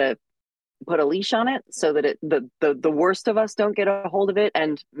out how to put a leash on it so that the worst of us don't get a hold of it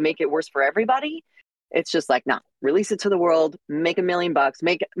and make it worse for everybody. It's just like, nah, release it to the world, make $1 million,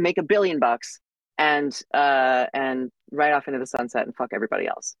 make $1 billion, and right off into the sunset and fuck everybody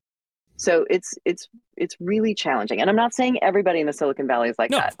else. So it's really challenging. And I'm not saying everybody in the Silicon Valley is like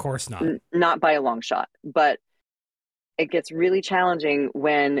that. No, of course not. Not by a long shot. But it gets really challenging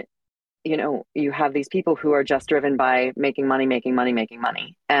when, you know, you have these people who are just driven by making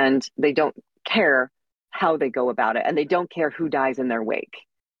money, and they don't care how they go about it, and they don't care who dies in their wake.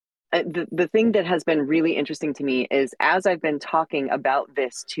 The thing that has been really interesting to me is as I've been talking about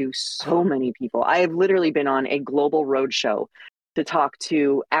this to so many people, I have literally been on a global roadshow to talk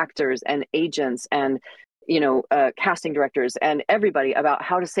to actors and agents and, you know, casting directors and everybody about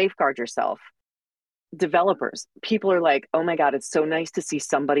how to safeguard yourself. Developers, people are like, oh my God, it's so nice to see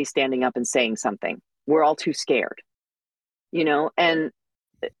somebody standing up and saying something. We're all too scared, you know, and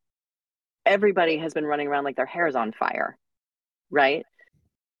everybody has been running around like their hair's on fire, right?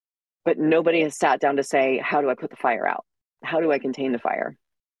 But nobody has sat down to say, how do I put the fire out? How do I contain the fire?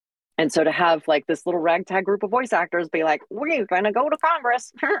 And so to have like this little ragtag group of voice actors be like, we're going to go to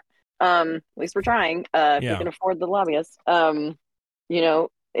Congress. At least we're trying, if we can afford the lobbyists. You know,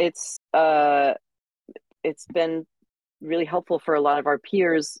 it's been really helpful for a lot of our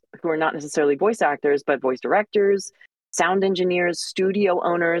peers who are not necessarily voice actors, but voice directors, sound engineers, studio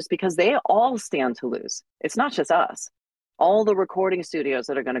owners, because they all stand to lose. It's not just us. All the recording studios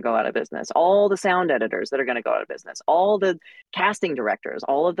that are going to go out of business, all the sound editors that are going to go out of business, all the casting directors,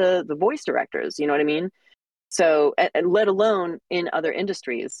 all of the voice directors, you know what I mean? So, and let alone in other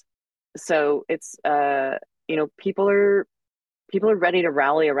industries. So it's, you know, people are ready to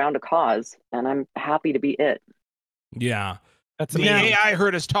rally around a cause, and I'm happy to be it. Yeah. That's the AI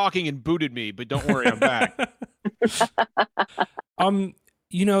heard us talking and booted me, but don't worry, I'm back.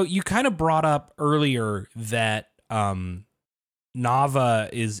 You know, you kind of brought up earlier that Nava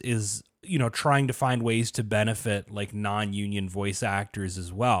is you know, trying to find ways to benefit like non-union voice actors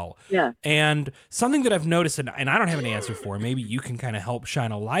as well. Yeah. And something that I've noticed, and I don't have an answer for, maybe you can kind of help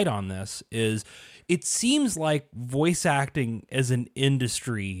shine a light on this, is it seems like voice acting as an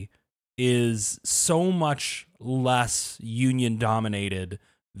industry is so much less union dominated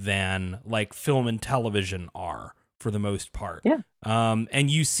than like film and television are for the most part. Yeah. And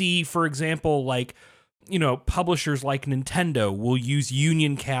you see, for example, like, you know, publishers like Nintendo will use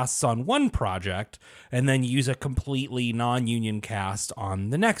union casts on one project and then use a completely non-union cast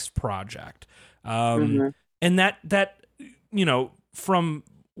on the next project. And that, you know, from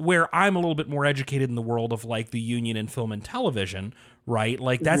where I'm a little bit more educated in the world of like the union in film and television, right?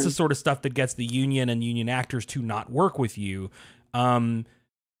 Like that's the sort of stuff that gets the union and union actors to not work with you.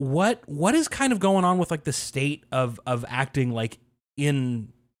 What is kind of going on with like the state of acting like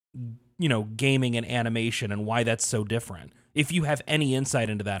in, you know, gaming and animation, and why that's so different, if you have any insight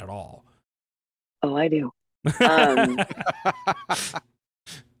into that at all? Oh, I do.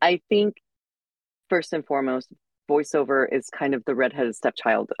 I think first and foremost, voiceover is kind of the redheaded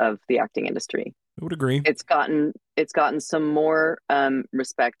stepchild of the acting industry. I would agree. It's gotten some more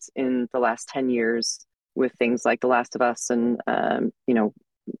respect in the last 10 years with things like The Last of Us and you know,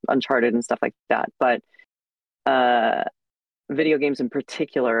 Uncharted and stuff like that. But video games in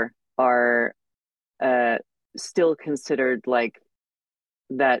particular are still considered like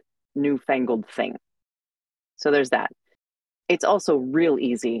that newfangled thing. So there's that. It's also real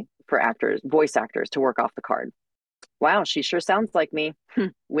easy for voice actors to work off the card. Wow, she sure sounds like me.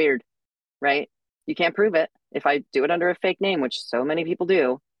 Weird, right? You can't prove it if I do it under a fake name, which so many people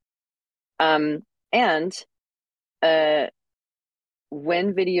do. And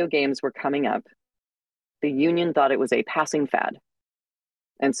when video games were coming up, the union thought it was a passing fad.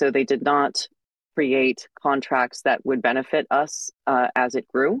 And so they did not create contracts that would benefit us as it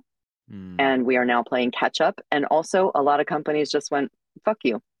grew. And we are now playing catch up. And also a lot of companies just went, fuck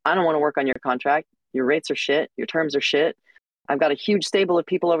you. I don't want to work on your contract. Your rates are shit. Your terms are shit. I've got a huge stable of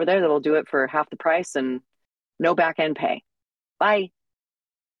people over there that will do it for half the price and no back end pay. Bye.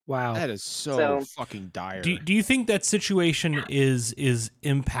 Wow. That is so fucking dire. Do you think that situation is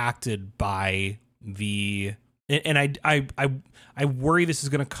impacted by the, and I worry this is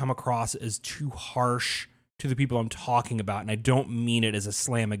going to come across as too harsh to the people I'm talking about, and I don't mean it as a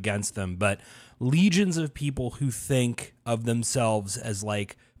slam against them, but legions of people who think of themselves as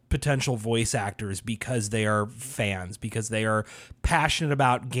like potential voice actors because they are fans, because they are passionate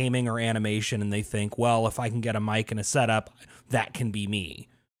about gaming or animation, and they think, well, if I can get a mic and a setup, that can be me.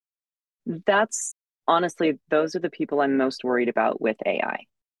 That's honestly, those are the people I'm most worried about with AI.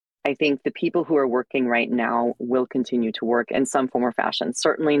 I think the people who are working right now will continue to work in some form or fashion.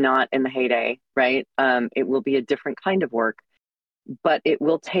 Certainly not in the heyday, right? It will be a different kind of work, but it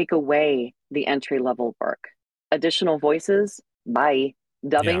will take away the entry level work. Additional voices, bye.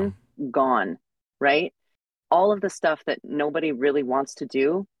 Dubbing, gone, right? All of the stuff that nobody really wants to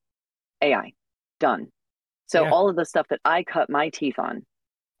do, AI, done. So all of the stuff that I cut my teeth on,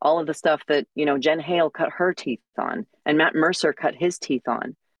 all of the stuff that, Jen Hale cut her teeth on and Matt Mercer cut his teeth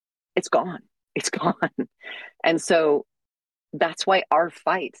on, it's gone. It's gone. And so that's why our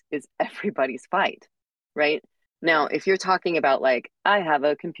fight is everybody's fight, right? Now, if you're talking about like, I have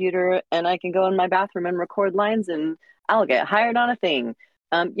a computer and I can go in my bathroom and record lines and I'll get hired on a thing.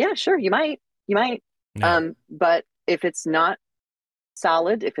 Yeah, sure. You might. Yeah. But if it's not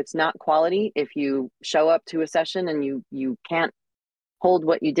solid, if it's not quality, if you show up to a session and you can't hold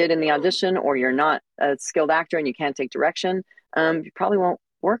what you did in the audition, or you're not a skilled actor and you can't take direction, you probably won't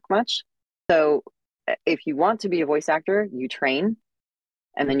work much. So if you want to be a voice actor, you train,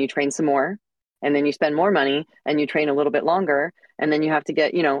 and then you train some more, and then you spend more money and you train a little bit longer, and then you have to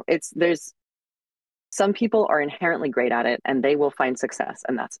get, there's some people are inherently great at it and they will find success,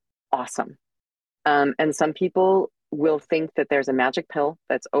 and that's awesome. And some people will think that there's a magic pill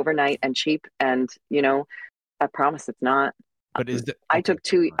that's overnight and cheap, and I promise it's not. But I took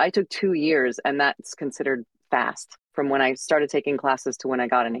 2 years, and that's considered fast from when I started taking classes to when I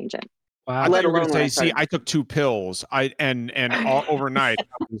got an agent. Wow. I thought you were going to say, I took 2 pills. And all overnight,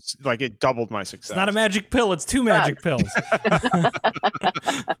 was, like, it doubled my success. It's not a magic pill; it's 2 magic pills.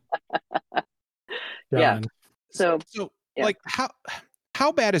 Yeah. So like,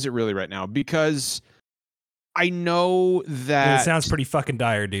 how bad is it really right now? Because I know that it sounds pretty fucking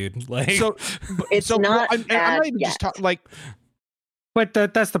dire, dude. Like, it's not bad I'm not even yet. just talking like. But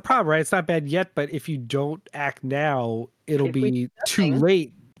that's the problem, right? It's not bad yet, but if you don't act now, it'll be too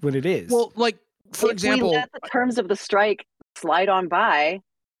late when it is. Well, like, for example, we let the terms of the strike slide on by.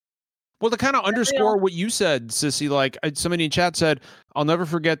 Well, to kind of underscore what you said, Cissy, like somebody in chat said, I'll never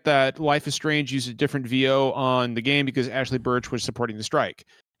forget that Life is Strange used a different VO on the game because Ashley Birch was supporting the strike.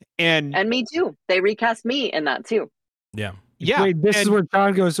 And me too. They recast me in that too. Yeah. Yeah. Wait, this is where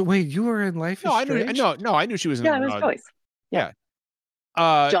John goes, wait, you were in Life is Strange? I knew she was in it was Joyce. Yeah.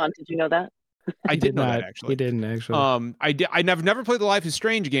 John, did you know that? I did know that, actually. He didn't, actually. I've never played the Life is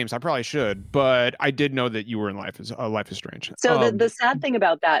Strange games. I probably should, but I did know that you were in Life is Strange. So the sad thing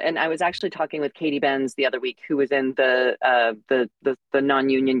about that, and I was actually talking with Katie Benz the other week, who was in the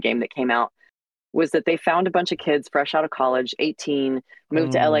non-union game that came out, was that they found a bunch of kids fresh out of college, 18,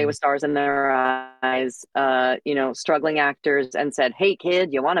 moved to LA with stars in their eyes, struggling actors, and said, hey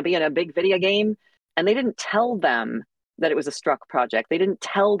kid, you want to be in a big video game? And they didn't tell them that it was a struck project. They didn't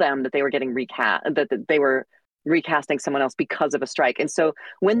tell them that they were getting recast, that they were recasting someone else because of a strike. And so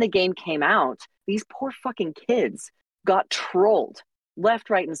when the game came out, these poor fucking kids got trolled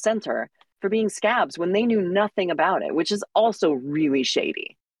left, right, and center for being scabs when they knew nothing about it, which is also really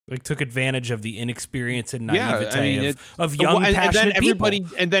shady. Like, took advantage of the inexperience and naivete of young, passionate people.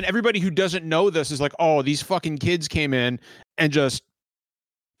 And then everybody who doesn't know this is like, oh, these fucking kids came in and just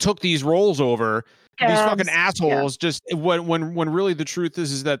took these roles over. These fucking assholes, just when really the truth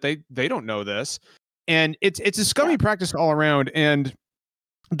is that they don't know this, and it's a scummy practice all around. And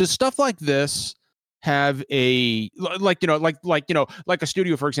does stuff like this have a like a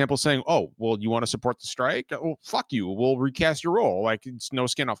studio, for example, saying, oh, well, you want to support the strike? Well, fuck you, we'll recast your role. Like, it's no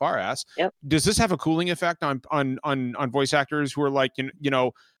skin off our ass. Yep. Does this have a cooling effect on voice actors who are like,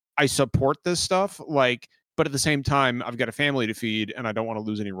 I support this stuff, like, but at the same time, I've got a family to feed, and I don't want to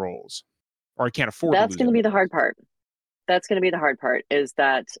lose any roles, or I can't afford. That's going to be the hard part. That's going to be the hard part. Is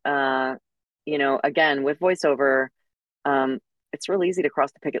that again, with voiceover, it's real easy to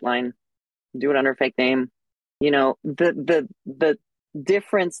cross the picket line, do it under a fake name. The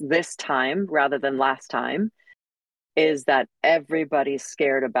difference this time rather than last time is that everybody's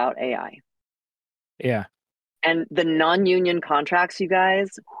scared about AI. Yeah. And the non-union contracts, you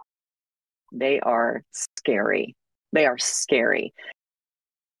guys, they are scary. They are scary.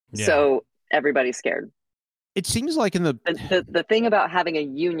 Yeah. So everybody's scared. It seems like in the thing about having a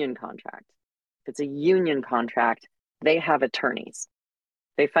union contract, if it's a union contract, they have attorneys.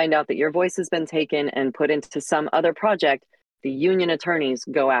 They find out that your voice has been taken and put into some other project, the union attorneys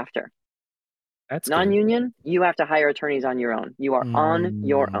go after. That's non-union, you have to hire attorneys on your own. You are on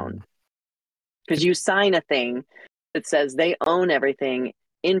your own. Because you sign a thing that says they own everything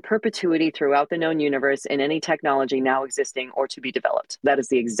in perpetuity throughout the known universe in any technology now existing or to be developed. That is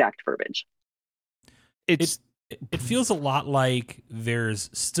the exact verbiage. It feels a lot like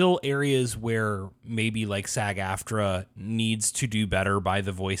there's still areas where maybe like SAG-AFTRA needs to do better by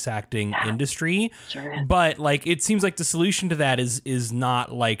the voice acting industry. Sure. But like it seems like the solution to that is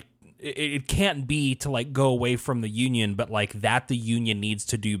not like it can't be to like go away from the union, but like that the union needs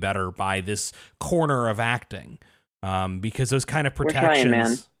to do better by this corner of acting. Because those kind of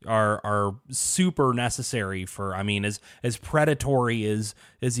protections are super necessary for, I mean, as predatory as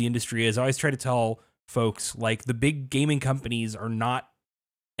the industry is. I always try to tell folks, like, the big gaming companies are not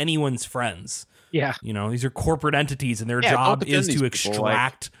anyone's friends. Yeah. These are corporate entities, and their job is to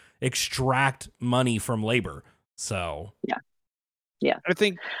extract money from labor. So yeah. I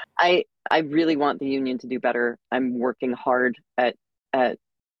think I really want the union to do better. I'm working hard at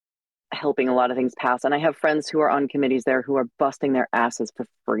helping a lot of things pass. And I have friends who are on committees there who are busting their asses for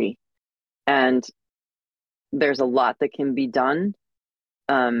free. And there's a lot that can be done.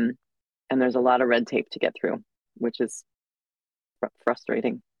 And there's a lot of red tape to get through, which is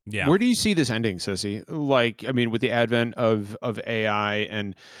frustrating. Yeah. Where do you see this ending, Cissy? Like, I mean, with the advent of AI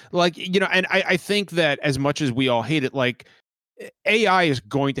and like, and I think that as much as we all hate it, like AI is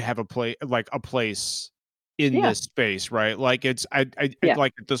going to have a place in this space, right? Like it's, I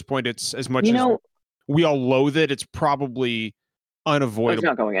like at this point, it's as much as we all loathe it, it's probably unavoidable. It's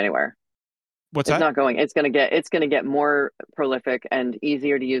not going anywhere. What's that? It's not going. It's going to get more prolific and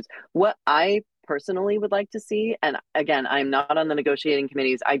easier to use. What I personally would like to see, and again, I'm not on the negotiating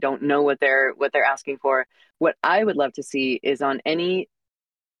committees. I don't know what they're asking for. What I would love to see is on any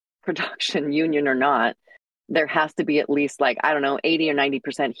production, union or not, there has to be at least 80 or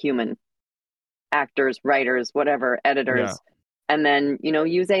 90% human actors, writers, whatever, editors, and then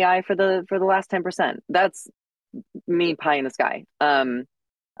use AI for the last 10%. That's me pie in the sky.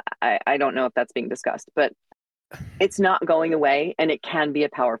 I don't know if that's being discussed, but it's not going away, and it can be a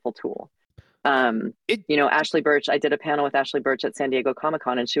powerful tool. Ashley Birch, I did a panel with Ashley Birch at San Diego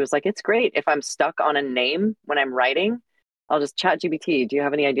Comic-Con, and she was like, it's great if I'm stuck on a name when I'm writing, I'll just chat GPT, do you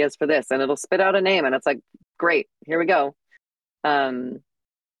have any ideas for this? And it'll spit out a name, and it's like, great, here we go.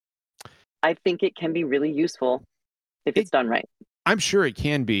 I think it can be really useful if it's done right. I'm sure it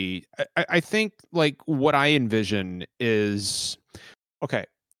can be. I think like what I envision is, okay,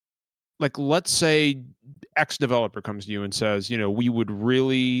 like let's say X developer comes to you and says, we would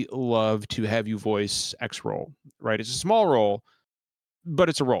really love to have you voice X role, right? It's a small role, but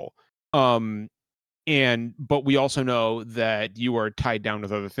it's a role. But we also know that you are tied down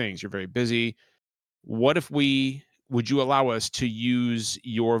with other things. You're very busy. What if would you allow us to use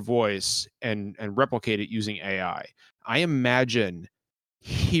your voice and replicate it using AI? I imagine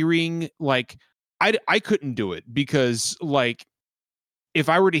hearing I couldn't do it because if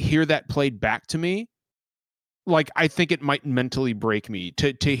I were to hear that played back to me, I think it might mentally break me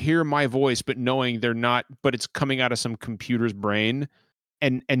to hear my voice, but knowing but it's coming out of some computer's brain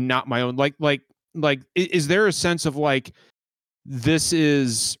and not my own. Is there a sense of this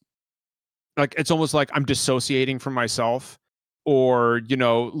is it's almost like I'm dissociating from myself, or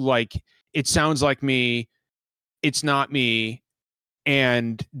it sounds like me, it's not me,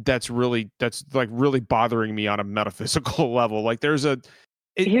 and that's really bothering me on a metaphysical level.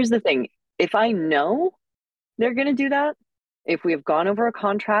 Here's the thing: if I know they're going to do that, if we have gone over a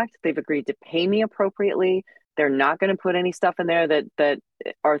contract, they've agreed to pay me appropriately, they're not going to put any stuff in there that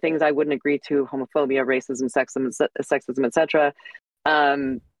are things I wouldn't agree to: homophobia, racism, sexism, etc.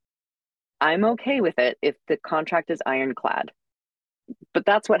 I'm okay with it if the contract is ironclad. But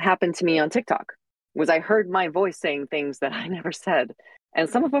that's what happened to me on TikTok. Was I heard my voice saying things that I never said, and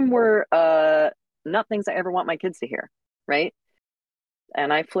some of them were not things I ever want my kids to hear, right?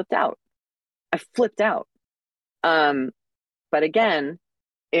 and I flipped out. But again,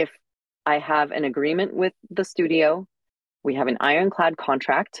 if I have an agreement with the studio, we have an ironclad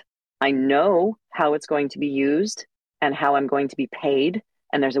contract, I know how it's going to be used and how I'm going to be paid,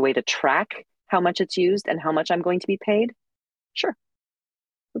 and there's a way to track how much it's used and how much I'm going to be paid, sure,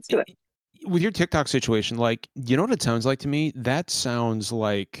 let's do it. With your TikTok situation, like, you know what it sounds like to me? That sounds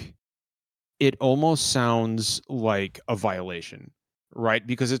like, it almost sounds like a violation, right?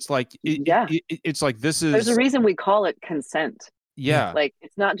 Because it's like, it's like, this is... There's a reason we call it consent. Yeah. Like,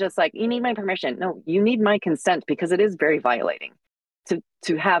 it's not just like, you need my permission. No, you need my consent, because it is very violating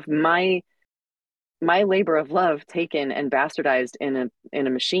to have my labor of love taken and bastardized in a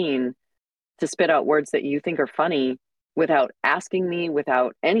machine to spit out words that you think are funny without asking me,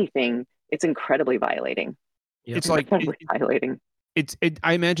 without anything. It's incredibly violating. Yep. It's like violating.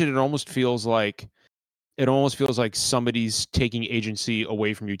 I imagine it almost feels like somebody's taking agency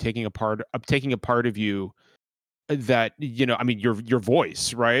away from you, taking a part of you that, you know, I mean, your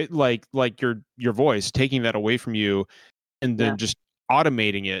voice, right? Like your voice, taking that away from you and then just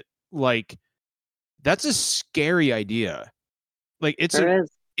automating it. Like, that's a scary idea. Like,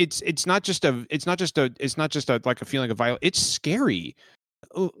 it's not just a like a feeling of violence. It's scary.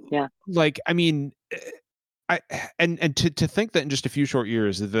 Yeah. Like, I mean, and to think that in just a few short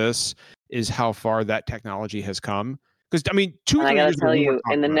years, this is how far that technology has come. Because, I mean, I gotta tell you,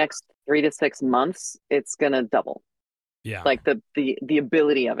 in the next 3 to 6 months, it's gonna double. Yeah. Like the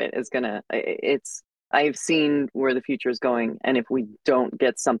ability of it is gonna. I've seen where the future is going, and if we don't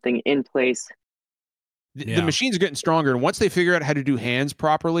get something in place. The machines are getting stronger, and once they figure out how to do hands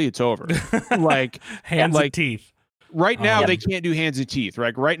properly, it's over. Like hands and teeth. Right now, they can't do hands and teeth.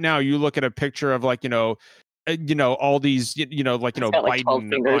 Right. Right now, you look at a picture of, like, all these,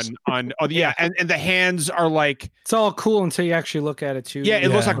 Biden on and the hands are like, it's all cool until you actually look at it too. Yeah, it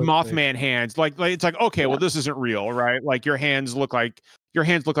looks like Mothman hands. Like it's like, okay, well, this isn't real, right? Like your hands look like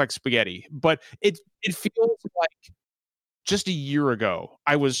spaghetti. But it feels like just a year ago,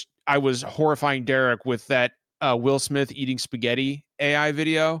 I was horrifying Derek with that Will Smith eating spaghetti AI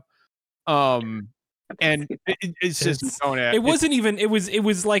video. And it's just it wasn't even, it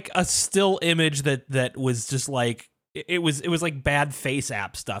was like a still image that was just like, it was like bad face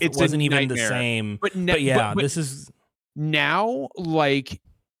app stuff. It wasn't even the same. But this is now, like,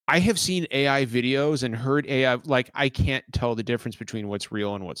 I have seen AI videos and heard AI, like, I can't tell the difference between what's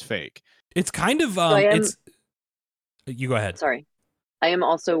real and what's fake. It's kind of you go ahead. Sorry. I am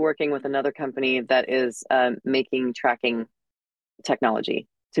also working with another company that is making tracking technology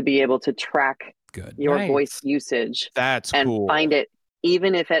to be able to track your voice usage. That's and cool. Find it,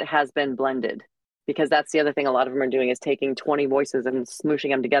 even if it has been blended. Because that's the other thing a lot of them are doing, is taking 20 voices and smooshing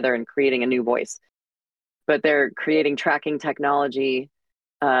them together and creating a new voice. But they're creating tracking technology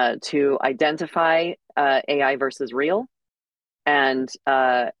to identify AI versus real, and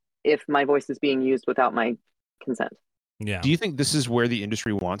if my voice is being used without my consent. Yeah. Do you think this is where the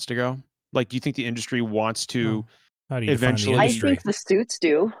industry wants to go? Like, do you think the industry wants to eventually? I think the suits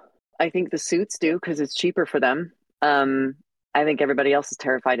do. Because it's cheaper for them. I think everybody else is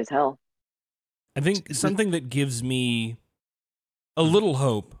terrified as hell. I think something that gives me a little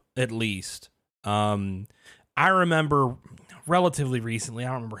hope, at least. I remember relatively recently, I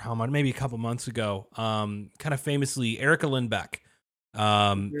don't remember how much, maybe a couple months ago, kind of famously, Erica Lindbeck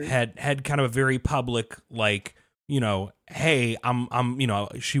had kind of a very public, like, hey,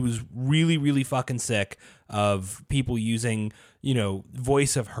 I'm she was really, really fucking sick of people using,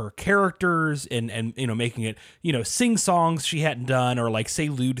 voice of her characters and making it, sing songs she hadn't done, or like say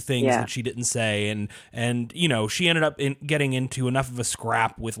lewd things that she didn't say. And she ended up getting into enough of a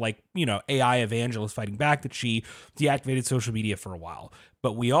scrap with, like, AI evangelists fighting back, that she deactivated social media for a while.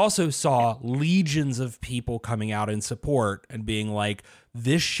 But we also saw legions of people coming out in support and being like,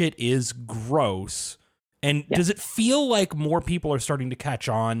 this shit is gross. And does it feel like more people are starting to catch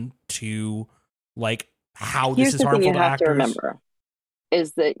on to, like, how this is harmful to actors? Here's the thing you have to remember,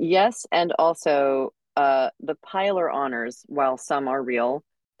 is that yes, and also the piler honors, while some are real,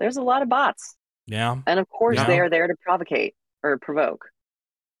 there's a lot of bots. Yeah. And of course they are there to provocate or provoke.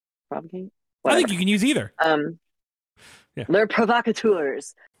 Provocate? Whatever. I think you can use either. They're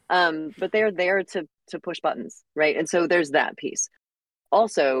provocateurs. But they're there to push buttons, right? And so there's that piece.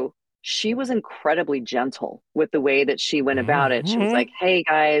 Also, she was incredibly gentle with the way that she went about it. She was like, hey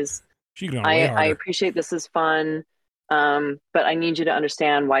guys, I appreciate this is fun, but I need you to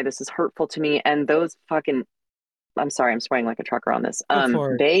understand why this is hurtful to me. And those fucking, I'm sorry, I'm swearing like a trucker on this.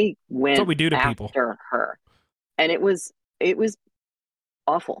 They went what we do to after people. her. And it was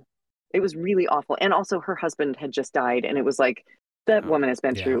awful. It was really awful. And also her husband had just died, and it was like, That woman has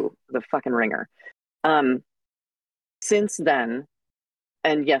been through the fucking ringer. Since then,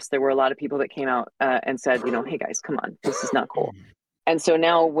 and yes, there were a lot of people that came out and said, hey guys, come on, this is not cool. And so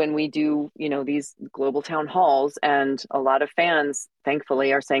now when we do, these global town halls, and a lot of fans,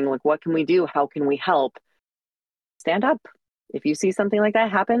 thankfully, are saying, like, what can we do? How can we help? Stand up. If you see something like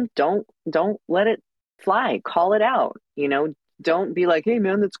that happen, don't let it fly. Call it out. Don't be like, hey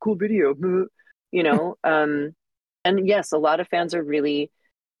man, that's a cool video. And yes, a lot of fans are really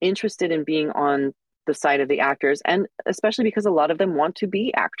interested in being on the side of the actors, and especially because a lot of them want to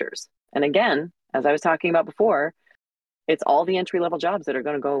be actors. And again, as I was talking about before, it's all the entry-level jobs that are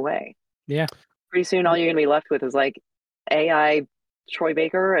going to go away. Yeah. Pretty soon, all you're going to be left with is like AI Troy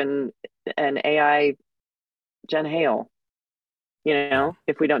Baker and AI Jen Hale,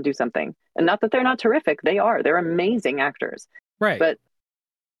 if we don't do something. And not that they're not terrific. They're amazing actors. Right. But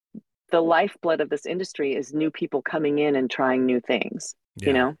the lifeblood of this industry is new people coming in and trying new things,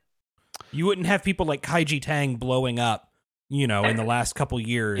 You wouldn't have people like Kaiji Tang blowing up, in the last couple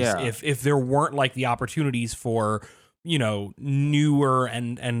years if there weren't like the opportunities for, newer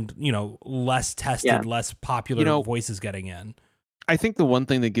and less tested, less popular voices getting in. I think the one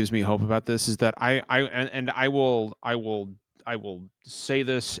thing that gives me hope about this is that I will say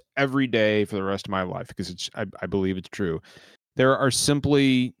this every day for the rest of my life, because I believe it's true. There are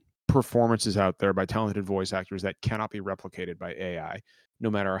simply performances out there by talented voice actors that cannot be replicated by AI, no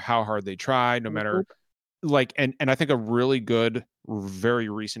matter how hard they try, no matter and I think a really good, very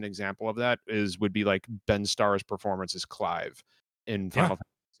recent example of that would be like Ben Starr's performance as Clive in Final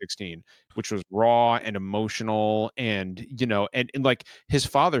Fantasy 16, which was raw and emotional, and and like his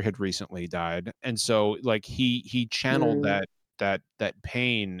father had recently died, and so like he channeled that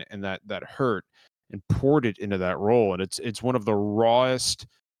pain and that hurt and poured it into that role, and it's one of the rawest,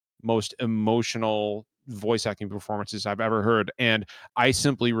 most emotional voice acting performances I've ever heard, and I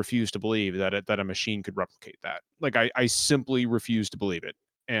simply refuse to believe that a machine could replicate that. Like I simply refuse to believe it,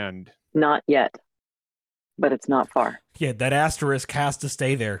 and not yet, but it's not far. Yeah, that asterisk has to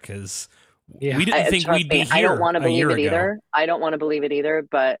stay there, because we didn't think we'd be here. I don't want to believe it either. I don't want to believe it either,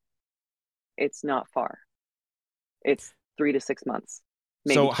 but it's not far. It's 3 to 6 months.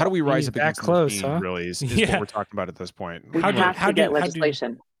 So how do we rise up against close, the machine, really, is what we're talking about at this point. We have to get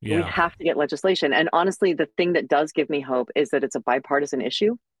legislation. We have to get legislation. And honestly, the thing that does give me hope is that it's a bipartisan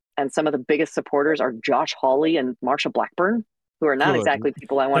issue. And some of the biggest supporters are Josh Hawley and Marsha Blackburn, who are not exactly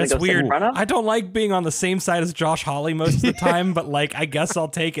people I want to go sit in front of. I don't like being on the same side as Josh Hawley most of the time, but like, I guess I'll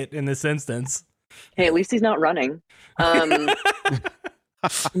take it in this instance. Hey, at least he's not running.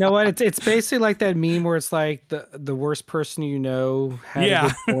 You know what? It's basically like that meme where it's like the worst person had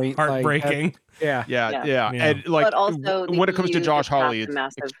a good point. Heartbreaking. Like, yeah. And like, but also when it comes to Josh Hawley, it's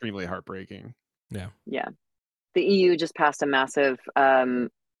extremely heartbreaking. Yeah. The EU just passed a massive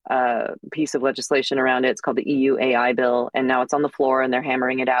piece of legislation around it. It's called the EU AI bill, and now it's on the floor and they're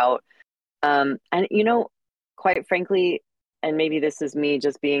hammering it out. And quite frankly, and maybe this is me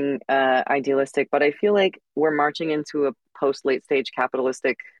just being idealistic, but I feel like we're marching into a post-late stage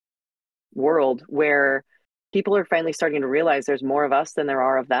capitalistic world where people are finally starting to realize there's more of us than there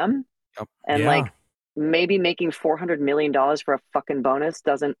are of them. Yep. And like maybe making $400 million for a fucking bonus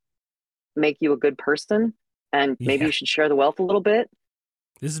doesn't make you a good person. And maybe you should share the wealth a little bit.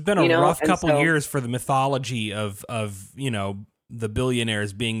 This has been a rough couple years for the mythology of the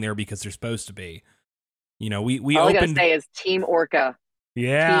billionaires being there because they're supposed to be. We all opened. I gotta say is Team Orca.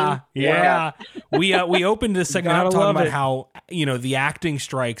 Yeah. We opened this segment up talking about how the acting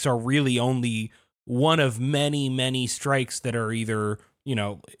strikes are really only one of many strikes that are either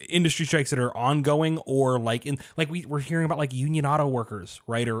industry strikes that are ongoing, or we're hearing about like union auto workers,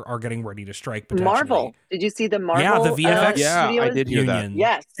 right, are getting ready to strike potentially. Marvel, did you see the Marvel? Yeah, the VFX. Studios? I did hear union. that.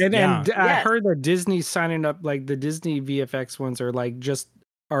 Yes, and I heard that Disney's signing up. Like the Disney VFX ones are like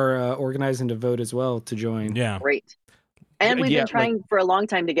are organizing to vote as well to join. Yeah, great. And we've been trying for a long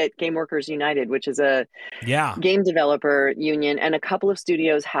time to get Game Workers United, which is a game developer union, and a couple of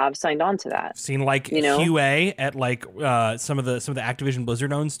studios have signed on to that. Seen like QA at like some of the Activision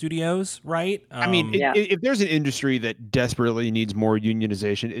Blizzard owned studios, right? I mean, if there's an industry that desperately needs more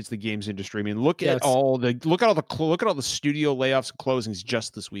unionization, it's the games industry. I mean, look at all the studio layoffs and closings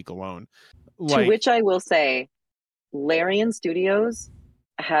just this week alone. To which I will say, Larian Studios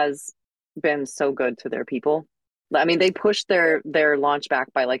has been so good to their people. I mean, they pushed their launch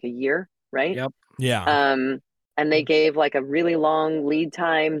back by like a year, right? Yep. Yeah. And they gave like a really long lead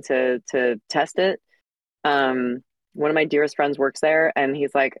time to test it. One of my dearest friends works there, and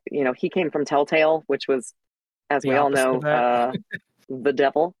he's like, he came from Telltale, which was, as we all know, the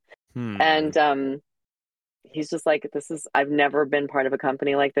devil. And he's just like, I've never been part of a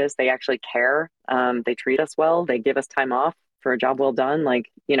company like this. They actually care. They treat us well. They give us time off for a job well done.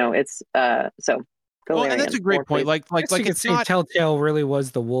 Like, it's so. Well, and that's a great point. Like you can see Telltale really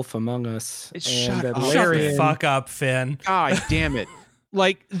was the wolf among us. Shut the fuck up, Finn. God damn it.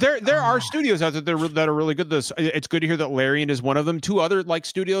 Like there are studios out there that are really good at this. It's good to hear that Larian is one of them. Two other like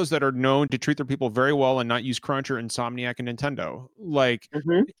studios that are known to treat their people very well and not use crunch are Insomniac and Nintendo. Like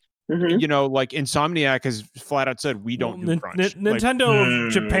like Insomniac has flat out said we don't do crunch. Nintendo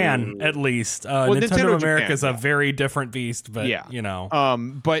of Japan, at least. Nintendo America is a very different beast, but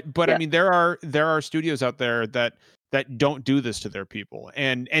But I mean there are studios out there that don't do this to their people.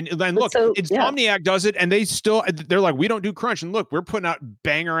 And look, Insomniac does it, and they're like, we don't do crunch. And look, we're putting out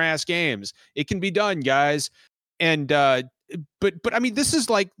banger ass games. It can be done, guys. And but I mean, this is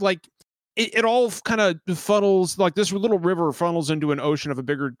like it all kind of funnels, like this little river funnels into an ocean of a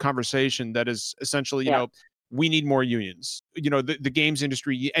bigger conversation that is essentially, you know, we need more unions. The games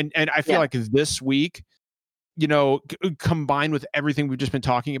industry, and I feel like this week, combined with everything we've just been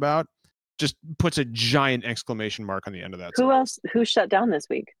talking about, just puts a giant exclamation mark on the end of that. Who shut down this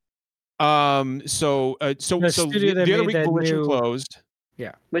week? So the other week Volition closed.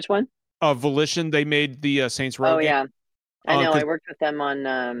 Yeah. Which one? Volition. They made the Saints Row game. Yeah. I know. I worked with them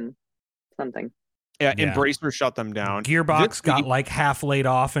on something. Yeah, Embracer shut them down. Gearbox got like half laid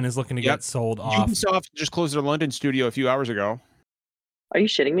off and is looking to get sold off. Ubisoft just closed their London studio a few hours ago. Are you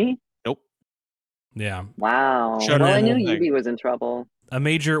shitting me? Nope. Yeah. Wow. I knew Ubi was in trouble. A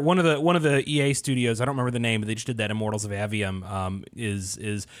major one of the EA studios, I don't remember the name, but they just did that Immortals of Avium.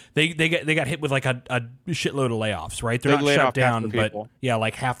 Is they got hit with like a shitload of layoffs, right? They're not shut down, but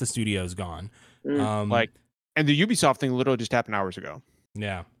like half the studio's gone. And the Ubisoft thing literally just happened hours ago.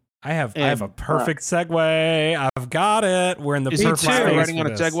 Yeah. I have a perfect segue. I've got it. We're in the perfect space. Writing on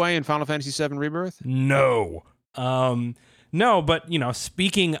a segue in Final Fantasy VII Rebirth? No. No, but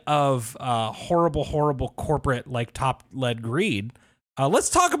speaking of horrible corporate like top-led greed, let's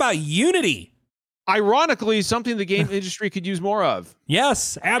talk about Unity. Ironically, something the game industry could use more of.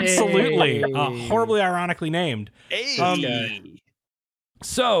 Yes, absolutely. Horribly ironically named.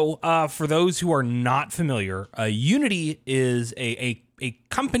 So, for those who are not familiar, Unity is a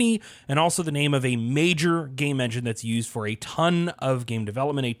company and also the name of a major game engine that's used for a ton of game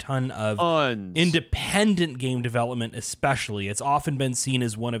development, a ton of independent game development especially. It's often been seen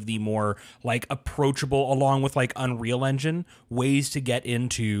as one of the more like approachable, along with like Unreal Engine, ways to get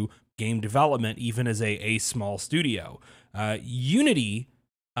into game development even as a small studio. Unity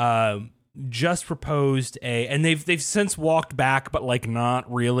just proposed and they've since walked back, but like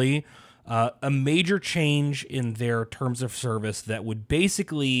not really, a major change in their terms of service that would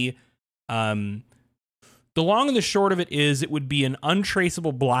basically, the long and the short of it is, it would be an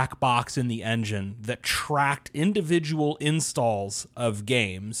untraceable black box in the engine that tracked individual installs of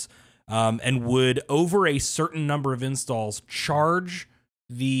games, and would, over a certain number of installs, charge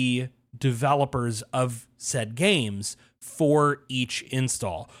the developers of said games for each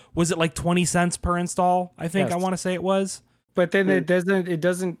install. Was it like 20 cents per install? I think I want to say it was. But then it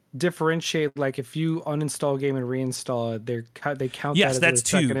doesn't differentiate, like if you uninstall a game and reinstall it, they count that as that's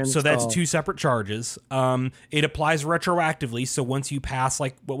two. Install. So that's two separate charges. It applies retroactively. So once you pass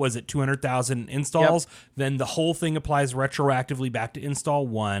 200,000 installs, then the whole thing applies retroactively back to install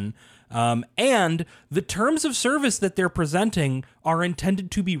one. And the terms of service that they're presenting are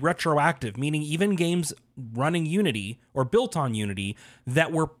intended to be retroactive, meaning even games running Unity or built on Unity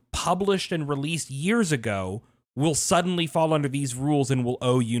that were published and released years ago will suddenly fall under these rules and will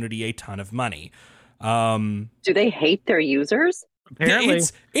owe Unity a ton of money. Do they hate their users? Apparently,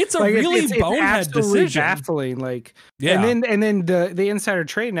 it's a really bonehead decision. Baffling, and then the insider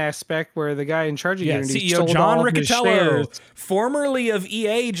trading aspect where the guy in charge of Unity, CEO John Riccitiello, formerly of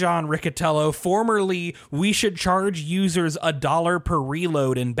EA, John Riccitiello, formerly we should charge users $1 per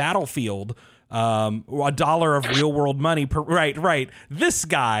reload in Battlefield. $1 of real world money per right. This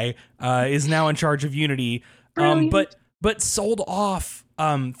guy is now in charge of Unity, but sold off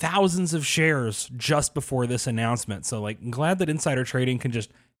thousands of shares just before this announcement. So I'm glad that insider trading can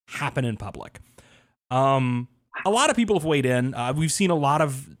just happen in public. A lot of people have weighed in. We've seen a lot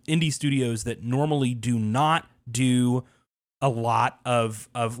of indie studios that normally do not do a lot of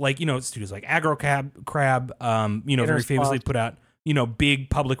studios like Crab, very famously put out big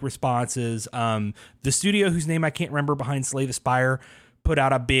public responses. The studio whose name I can't remember behind Slay the Spire put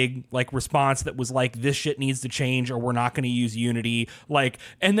out a big response that was like, this shit needs to change or we're not going to use Unity,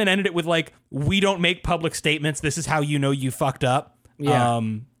 and then ended it with we don't make public statements, this is how you fucked up.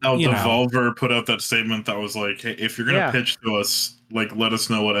 Now, Devolver put out that statement that was like, hey, if you're going to pitch to us, like, let us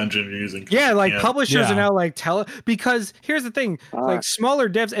know what engine you're using. Yeah, like publishers are now like because here's the thing, like smaller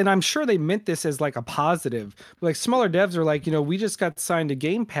devs, and I'm sure they meant this as like a positive, like smaller devs are like, we just got signed to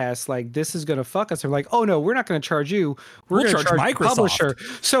Game Pass, like this is gonna fuck us. They're like, oh no, we're not gonna charge you, we're gonna charge Microsoft. Publisher.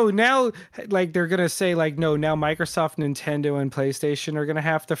 So now like they're gonna say like, no, now Microsoft, Nintendo, and PlayStation are gonna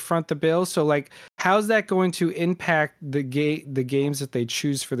have to front the bill. So like, how's that going to impact the games that they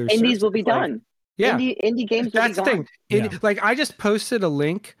choose for their indies will be done. Yeah, indie games. That's the thing. Like I just posted a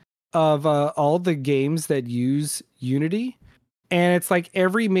link of all the games that use Unity, and it's like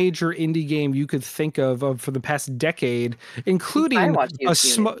every major indie game you could think of for the past decade, including a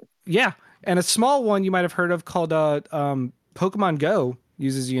small and a small one you might have heard of called Pokemon Go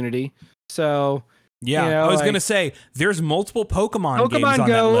uses Unity. So I was gonna say there's multiple Pokemon games on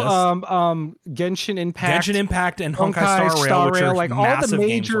Go, that list. Genshin Impact, and Honkai Star Rail, which are like all the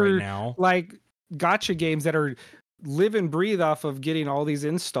major right now. Like gacha games that are live and breathe off of getting all these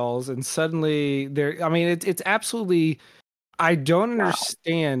installs, and suddenly it's absolutely, I don't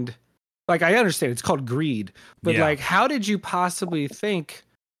understand. Like I understand it's called greed, but like how did you possibly think?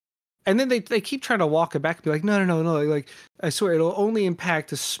 And then they keep trying to walk it back and be like, no, like I swear it'll only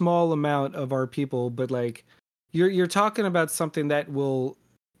impact a small amount of our people, but like you're talking about something that will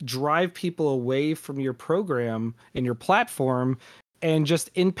drive people away from your program and your platform, and just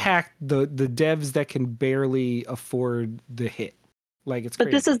impact the devs that can barely afford the hit. Like it's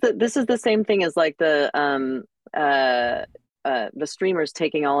crazy. But this is the same thing as like the streamers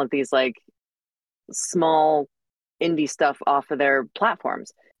taking all of these like small indie stuff off of their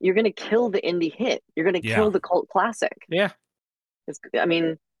platforms. You're going to kill the indie hit. You're going to kill the cult classic. Yeah.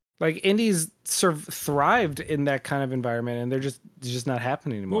 Like indies thrived in that kind of environment, and they're just not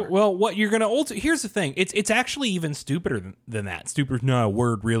happening anymore. Well, what you're gonna here's the thing. It's actually even stupider than that. Stupid's not a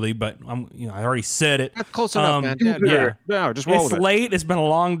word really, but I already said it. That's close enough, man. Yeah, just roll with it. It's late. It's been a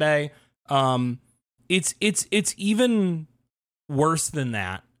long day. It's even worse than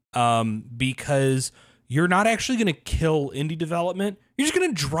that. Because you're not actually gonna kill indie development. You're just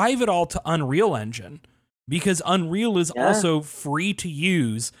gonna drive it all to Unreal Engine, because Unreal is also free to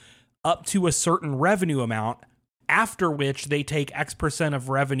use up to a certain revenue amount, after which they take X% of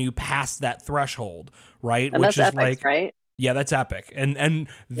revenue past that threshold, right? And which is Epic's, like, right? Yeah, that's Epic. And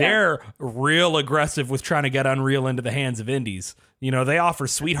they're real aggressive with trying to get Unreal into the hands of indies. They offer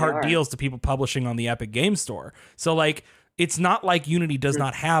sweetheart deals to people publishing on the Epic Game Store. So like, it's not like Unity does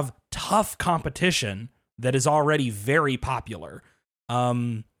not have tough competition that is already very popular.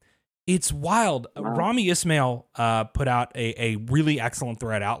 It's wild. Wow. Rami Ismail put out a really excellent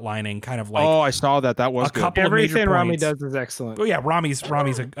thread outlining kind of like... Oh, I saw that. That was good. Everything Rami does is excellent. Oh, yeah, Rami's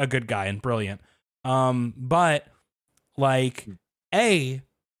a good guy and brilliant. But, like,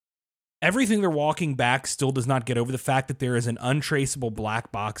 everything they're walking back still does not get over the fact that there is an untraceable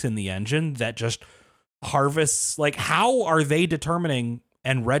black box in the engine that just harvests... Like, how are they determining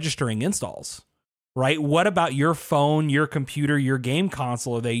and registering installs? Right? What about your phone, your computer, your game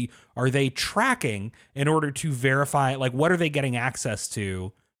console? Are they tracking in order to verify? Like, what are they getting access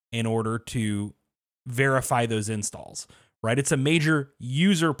to in order to verify those installs? Right? It's a major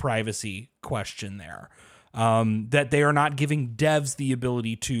user privacy question there. That they are not giving devs the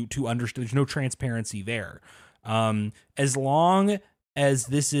ability to understand. There's no transparency there. As long as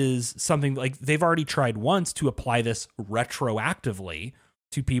this is something like they've already tried once to apply this retroactively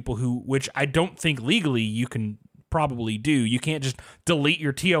to people which I don't think legally you can probably do. You can't just delete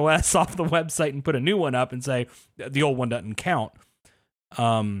your TOS off the website and put a new one up and say the old one doesn't count.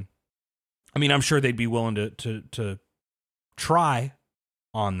 I'm sure they'd be willing to try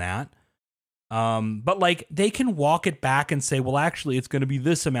on that. But like they can walk it back and say, well, actually it's going to be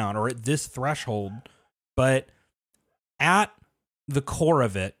this amount or at this threshold. But at the core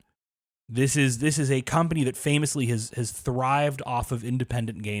of it, This is a company that famously has thrived off of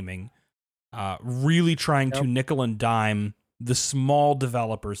independent gaming, really trying to nickel and dime the small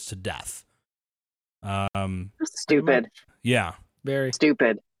developers to death. Stupid. Yeah. Very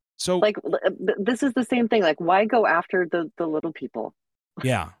stupid. So like this is the same thing. Like, why go after the little people?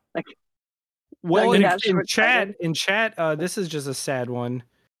 Yeah. Like, well, in chat, this is just a sad one.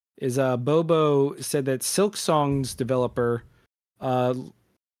 Is Bobo said that Silksong's developer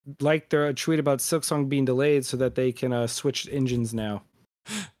liked their tweet about Silksong being delayed so that they can switch engines now.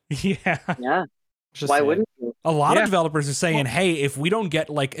 Yeah. Why wouldn't you? A lot of developers are saying, hey, if we don't get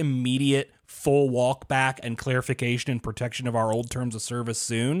like immediate full walk back and clarification and protection of our old terms of service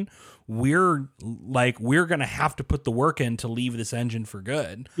soon, we're going to have to put the work in to leave this engine for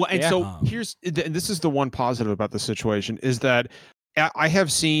good. Well, and so this is the one positive about the situation is that I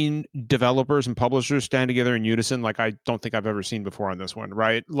have seen developers and publishers stand together in unison like I don't think I've ever seen before on this one,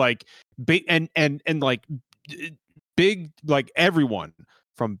 right? Like big and like big, like everyone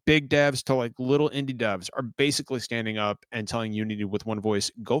from big devs to like little indie devs are basically standing up and telling Unity with one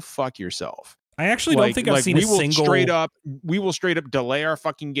voice, go fuck yourself. I actually don't think I've seen a single. We will straight up delay our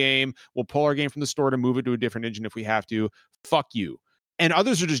fucking game. We'll pull our game from the store to move it to a different engine if we have to. Fuck you. And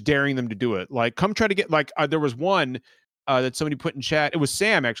others are just daring them to do it. Like, come try to get, like, there was one that somebody put in chat. It was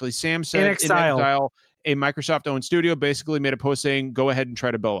Sam, actually. Sam said, In Exile, a Microsoft-owned studio basically made a post saying, go ahead and try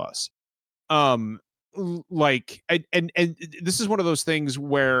to bill us. Like, and this is one of those things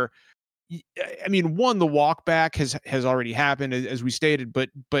where, I mean, one, the walk back has already happened, as we stated, but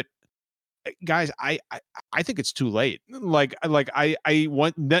guys, I think it's too late. Like I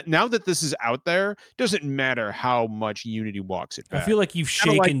want that now that this is out there, doesn't matter how much Unity walks it back. I feel like you've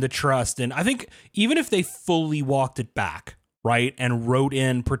shaken the trust, and I think even if they fully walked it back, right, and wrote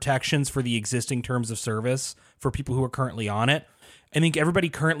in protections for the existing terms of service for people who are currently on it, I think everybody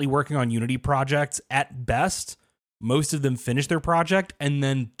currently working on Unity projects, at best, most of them finish their project and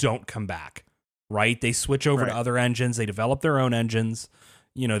then don't come back, right? They switch over to other engines, they develop their own engines.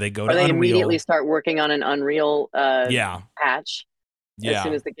 You know, they go to Unreal. Immediately start working on an Unreal patch as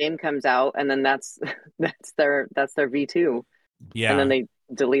soon as the game comes out, and then that's their V2. Yeah, and then they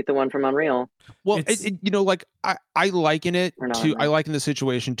delete the one from Unreal. Well, you know, like I liken it to I liken the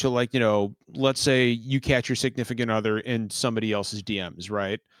situation to, like, you know, let's say you catch your significant other in somebody else's DMs,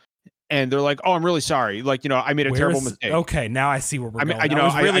 right? And they're like, "Oh, I'm really sorry. Like, you know, I made a terrible mistake." Okay, now I see where we're going. I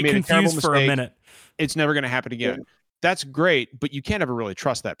was really confused for a minute. It's never going to happen again. Yeah. That's great, but you can't ever really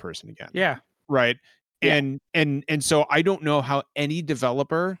trust that person again. Yeah. Right. Yeah. And so I don't know how any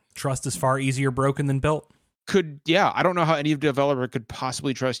developer, trust is far easier broken than built. I don't know how any developer could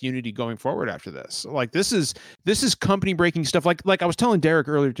possibly trust Unity going forward after this. Like, this is company breaking stuff. Like I was telling Derek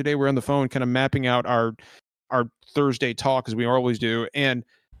earlier today, we're on the phone kind of mapping out our Thursday talk, as we always do. And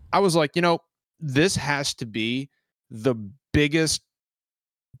I was like, you know, this has to be the biggest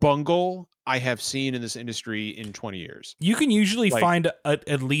bungle I have seen in this industry in 20 years. You can usually find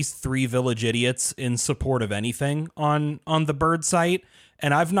at least 3 village idiots in support of anything on the Bird site,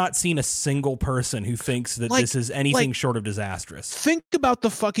 and I've not seen a single person who thinks that this is anything short of disastrous. Think about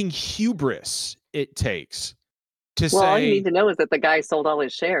the fucking hubris it takes to say. Well, all you need to know is that the guy sold all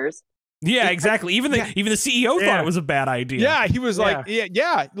his shares. Yeah, exactly. Even the CEO thought it was a bad idea. Yeah, he was like,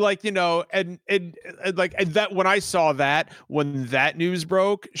 like, you know, and that when I saw that, when that news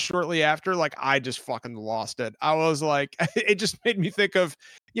broke shortly after, like, I just fucking lost it. I was like, it just made me think of,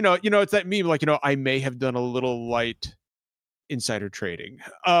 you know, it's that meme, like, you know, I may have done a little light insider trading.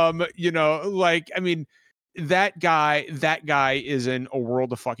 You know, like, I mean, that guy is in a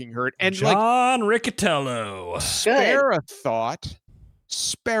world of fucking hurt. And John Riccatello.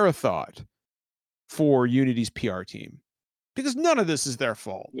 Spare a thought for Unity's PR team, because none of this is their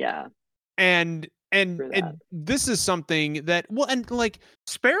fault. Yeah. And this is something that, well, and like,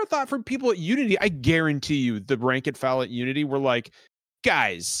 spare a thought for people at Unity. I guarantee you the rank and file at Unity were like,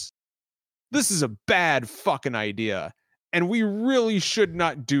 guys, this is a bad fucking idea, and we really should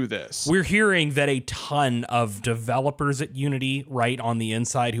not do this. We're hearing that a ton of developers at Unity, right, on the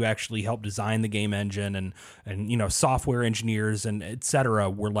inside, who actually help design the game engine, and you know, software engineers and etc.,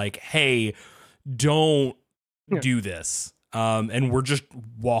 were like, hey, don't do this. And we're just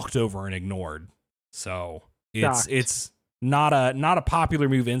walked over and ignored. So it's not a popular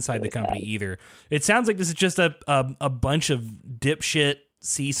move inside the company either. It sounds like this is just a bunch of dipshit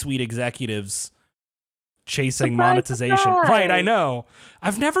C-suite executives chasing monetization. Right, I know.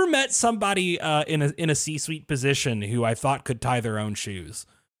 I've never met somebody in a C-suite position who I thought could tie their own shoes.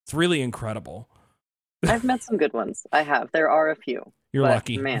 It's really incredible. I've met some good ones. I have. There are a few. You're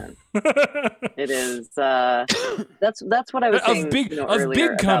lucky, man. It is. That's what I was saying. Of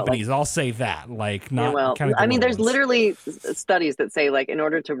big companies, I'll say that. Like, not. Yeah, well, I mean, there's literally studies that say, like, in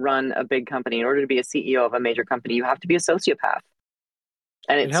order to run a big company, in order to be a CEO of a major company, you have to be a sociopath.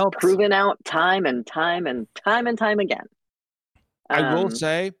 And it's proven out time and time again. I will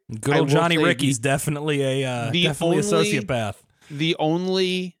say, good old Johnny Ricky's definitely a sociopath. The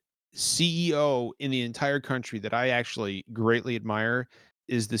only CEO in the entire country that I actually greatly admire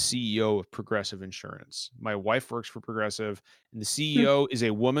is the CEO of Progressive Insurance. My wife works for Progressive, and the CEO is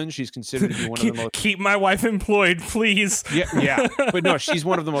a woman. She's considered to be one of the most. Keep my wife employed, please. Yeah, but no, she's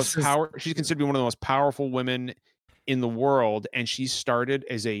one of the most She's considered to be one of the most powerful women in the world, and she started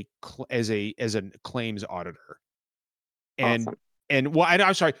as a claims auditor. And awesome.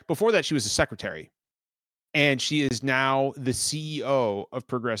 I'm sorry, before that she was a secretary, and she is now the CEO of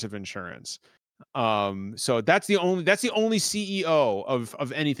Progressive Insurance. So that's the only CEO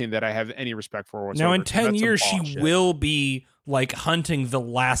of anything that I have any respect for whatsoever. Now in 10 years she will be like hunting the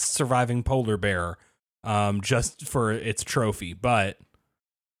last surviving polar bear just for its trophy, but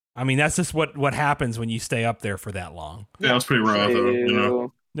I mean that's just what happens when you stay up there for that long. Yeah, that's pretty raw though, you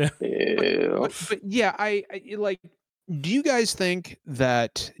know. But yeah, I like, do you guys think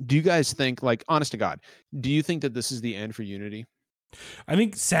like, honest to God, do you think that this is the end for Unity? I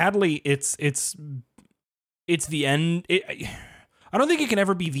think sadly it's the end. I don't think it can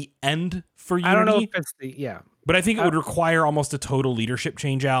ever be the end for Unity. I don't know if it's but I think it would require almost a total leadership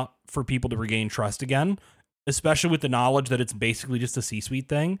change out for people to regain trust again, especially with the knowledge that it's basically just a C-suite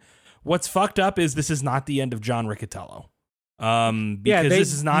thing. What's fucked up is this is not the end of John Riccitiello. Because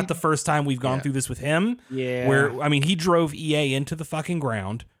this is not the first time we've gone through this with him. Yeah. Where, I mean, he drove EA into the fucking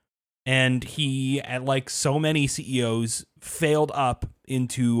ground, and he, at like so many CEOs, failed up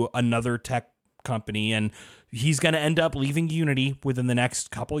into another tech company, and he's going to end up leaving Unity within the next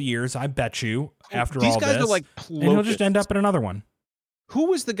couple years, I bet you, after These all guys this. Are like and he'll just end up in another one.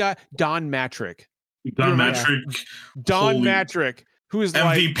 Who was the guy? Don Matrick. Don Matrick. Don Matrick. Who is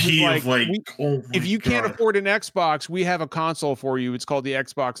MVP of like, if you can't afford an Xbox, we have a console for you. It's called the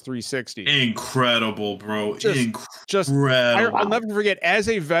Xbox 360. Incredible, bro. Incredible. I'll never forget, as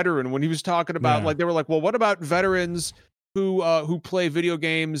a veteran, when he was talking about like, they were like, well, what about veterans who play video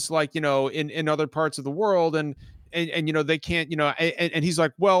games, like, you know, in other parts of the world, and you know, they can't, you know, and he's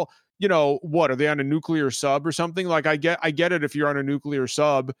like, well, you know, what, are they on a nuclear sub or something? Like, I get it if you're on a nuclear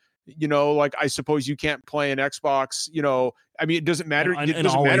sub, you know, like, I suppose you can't play an Xbox, you know, I mean, it doesn't matter. It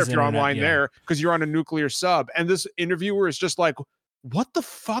doesn't matter if you're online there because you're on a nuclear sub. And this interviewer is just like, what the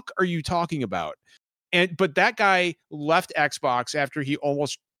fuck are you talking about? But that guy left Xbox after he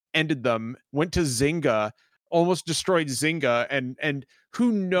almost ended them, went to Zynga, almost destroyed Zynga, and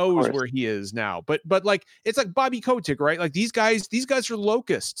who knows where he is now. But like, it's like Bobby Kotick, right? Like, these guys are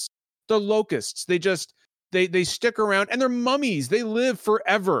locusts. They're locusts. They stick around, and they're mummies. They live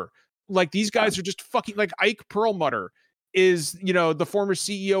forever. Like, these guys are just fucking, like, Ike Perlmutter is, you know, the former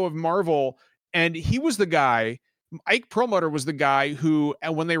CEO of Marvel, and he was the guy, Ike Perlmutter was the guy who,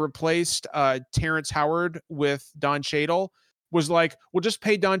 when they replaced Terrence Howard with Don Cheadle, was like, we'll just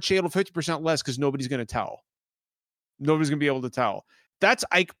pay Don Cheadle 50% less because nobody's going to tell. Nobody's going to be able to tell. That's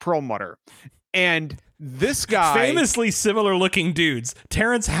Ike Perlmutter. And this guy, famously similar looking dudes,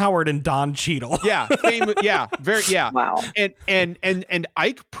 Terrence Howard and Don Cheadle. Wow. And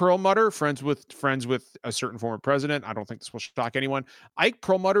Ike Perlmutter, friends with a certain former president. I don't think this will shock anyone. Ike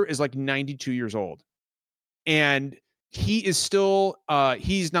Perlmutter is like 92 years old, and he is still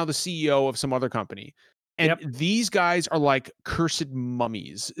he's now the CEO of some other company. And these guys are like cursed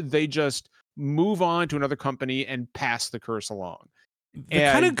mummies. They just move on to another company and pass the curse along. The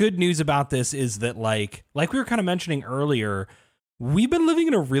kind of good news about this is that, like we were kind of mentioning earlier, we've been living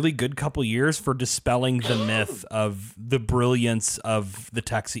in a really good couple years for dispelling the myth of the brilliance of the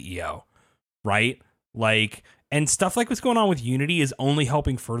tech CEO, right? Like, and stuff like what's going on with Unity is only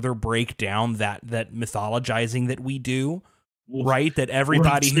helping further break down that mythologizing that we do, right? That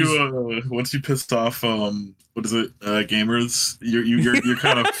everybody once you pissed off, what is it, gamers, you're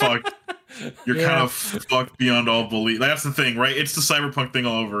kind of fucked. You're kind of fucked beyond all belief. That's the thing, right? It's the cyberpunk thing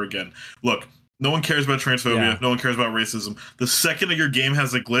all over again. Look, no one cares about transphobia. No one cares about racism. The second that your game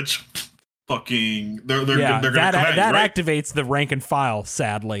has a glitch, fucking, they're gonna come at you, right? Activates the rank and file,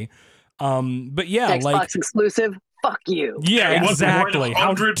 sadly. But yeah, Xbox like exclusive. Fuck you. Yeah, exactly.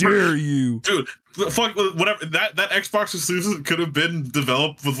 How dare you, dude? Fuck whatever. That Xbox exclusive could have been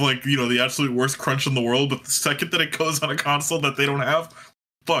developed with, like, you know, the absolute worst crunch in the world, but the second that it goes on a console that they don't have.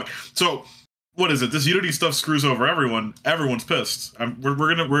 Fuck. So, what is it? This Unity stuff screws over everyone. Everyone's pissed.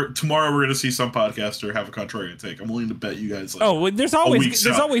 Tomorrow we're gonna see some podcaster have a contrarian take. I'm willing to bet you guys. Like, there's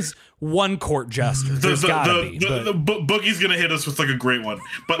always one court jester. Boogie's gonna hit us with like a great one.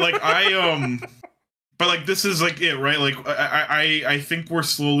 But like but like this is like it, right? Like I think we're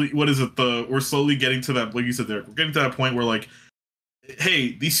slowly. What is it? We're slowly getting to that. Like you said, Derek, we're getting to that point where, like,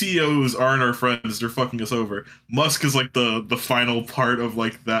 hey, these CEOs aren't our friends. They're fucking us over. Musk is like the final part of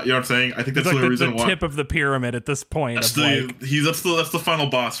like that. You know what I'm saying? I think that's like the reason why. The tip of the pyramid at this point. That's the final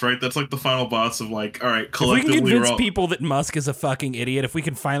boss, right? That's like the final boss of like, all right, collectively. If we can convince people that Musk is a fucking idiot, if we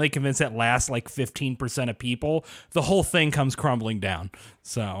can finally convince that last like 15% of people, the whole thing comes crumbling down.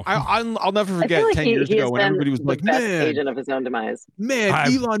 So I'll never forget 10 years ago when everybody was like, best man, agent of his own demise. Man,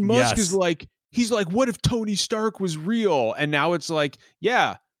 Elon Musk is like. He's like, what if Tony Stark was real? And now it's like,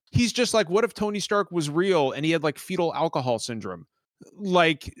 yeah, he's just like, what if Tony Stark was real and he had like fetal alcohol syndrome?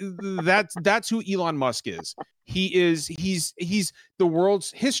 Like that's who Elon Musk is. He's the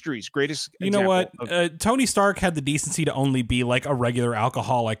world's history's greatest. You know what? Tony Stark had the decency to only be like a regular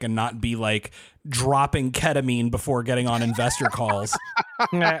alcoholic and not be like dropping ketamine before getting on investor calls.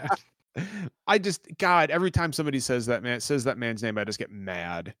 I just, God, every time somebody says that man's name, I just get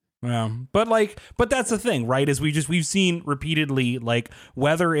mad. Yeah, but that's the thing, right? Is we've seen repeatedly, like,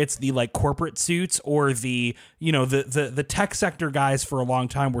 whether it's the like corporate suits or the, you know, the tech sector guys for a long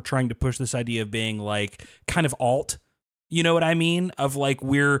time were trying to push this idea of being like kind of alt. You know what I mean? Of like,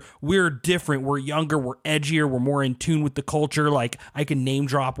 we're different, we're younger, we're edgier, we're more in tune with the culture. Like, I can name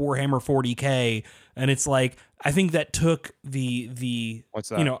drop Warhammer 40K, and it's like, I think that took the What's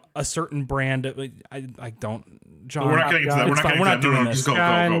that? You know, a certain brand. I don't, John. We're not getting into that. We're not doing this. Just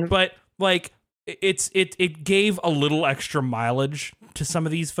go. But like, it gave a little extra mileage to some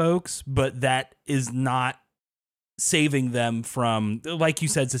of these folks, but that is not saving them from, like you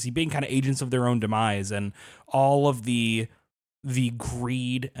said, Cissy, being kind of agents of their own demise, and all of the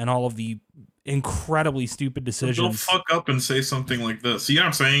greed and all of the incredibly stupid decisions. Don't fuck up and say something like this. You know what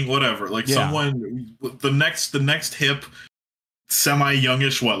I'm saying? Whatever. Like, someone, the next hip,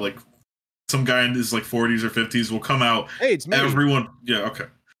 semi-youngish, like some guy in his like 40s or 50s will come out. Hey, it's me. Everyone, yeah, okay.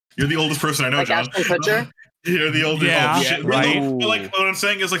 You're the oldest person I know, like John. Ashton Kutcher? You're the oldest. Yeah, shit. right. But like, what I'm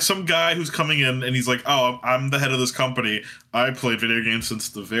saying is like some guy who's coming in and he's like, oh, I'm the head of this company. I played video games since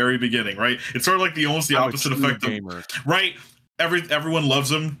the very beginning, right? It's sort of like almost the opposite effect of, right? Everyone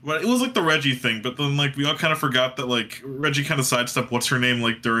loves him, but it was like the Reggie thing. But then like we all kind of forgot that like Reggie kind of sidestepped what's her name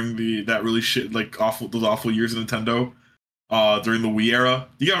like during that really shit like those awful years of Nintendo. During the Wii era,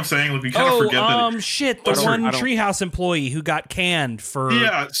 you know what I'm saying? Like we kind of forget that. The one Treehouse employee who got canned for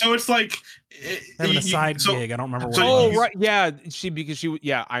so it's like having a side gig. I don't remember. Right, yeah,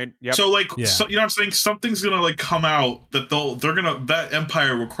 So like, so you know what I'm saying? Something's gonna like come out that that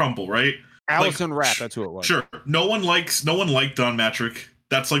empire will crumble, right? Allison Rapp, that's who it was. Sure, no one liked Don Matrick.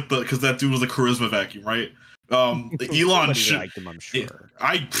 That's like because that dude was a charisma vacuum, right? Elon liked him, I'm sure.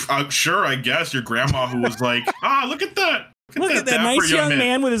 I'm sure. I guess your grandma who was like, look at that. Look at that nice young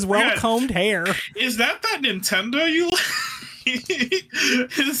man with his well-combed hair. Is that Nintendo you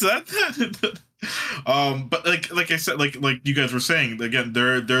is that but like I said, like you guys were saying, again,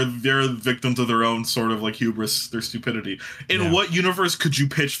 they're victims of their own sort of like hubris, their stupidity. In what universe could you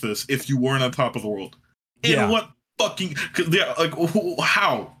pitch this if you weren't on top of the world? In what fucking like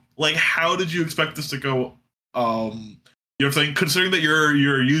how? Like how did you expect this to go? You know what I'm saying? Considering that your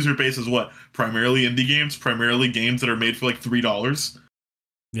user base is what? Primarily indie games, primarily games that are made for like $3.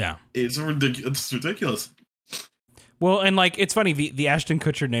 Yeah. It's ridiculous. Well, and like it's funny, the Ashton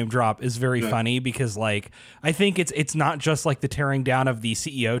Kutcher name drop is very funny because like I think it's not just like the tearing down of the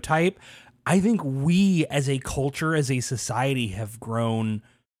CEO type. I think we as a culture, as a society, have grown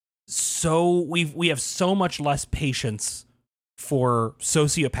so we have so much less patience for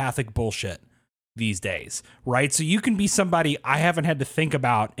sociopathic bullshit these days, right? So you can be somebody I haven't had to think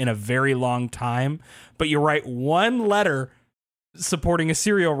about in a very long time, but you write one letter supporting a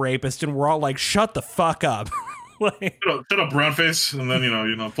serial rapist and we're all like, shut the fuck up. Like, shut up, brownface, and then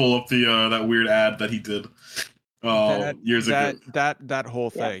you know pull up the that weird ad that he did years ago. That whole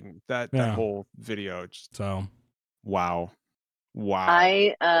thing, that whole video. So wow.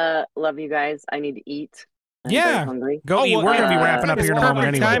 I love you guys. I need to eat. I'm hungry. Go eat. We're gonna be wrapping up here in a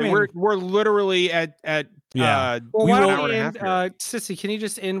moment anyway. We're literally at well, why don't we end, Cissy, can you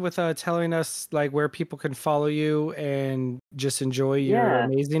just end with telling us like where people can follow you and just enjoy your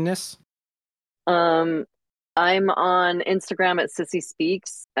amazingness? I'm on Instagram at Cissy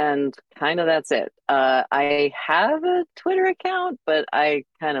Speaks, and kind of that's it. I have a Twitter account, but I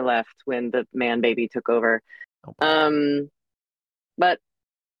kind of left when the man baby took over. But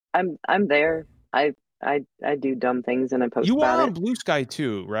I'm there. I do dumb things and I post. You are on Blue Sky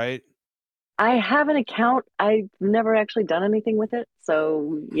too, right? I have an account. I've never actually done anything with it,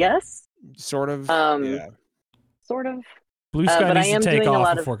 so yes. Sort of. Sort of. Blue Sky needs to take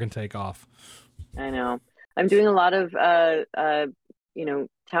off before it can take off. I know. I'm doing a lot of town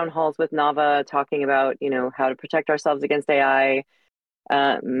halls with Nava, talking about how to protect ourselves against AI.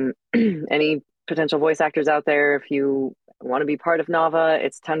 Any potential voice actors out there, if you want to be part of Nava,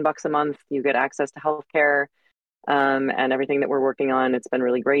 it's $10 a month. You get access to healthcare and everything that we're working on. It's been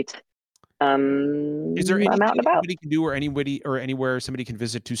really great. Is there anything anybody can do, or anywhere somebody can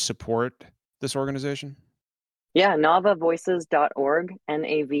visit to support this organization? Yeah, navavoices.org,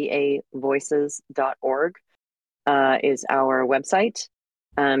 NAVA voices.org is our website.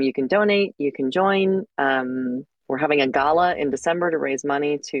 You can donate, you can join. We're having a gala in December to raise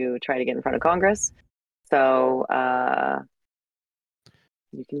money to try to get in front of Congress. So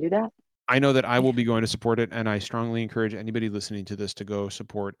you can do that. I know that I will be going to support it, and I strongly encourage anybody listening to this to go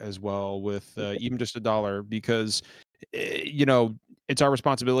support as well with even just $1, because it's our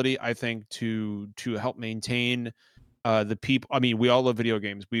responsibility, I think, to help maintain the people. I mean, we all love video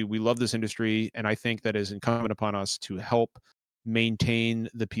games. We love this industry, and I think that is incumbent upon us to help maintain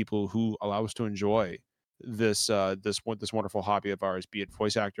the people who allow us to enjoy this wonderful hobby of ours, be it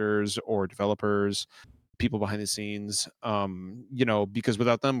voice actors or developers, people behind the scenes, because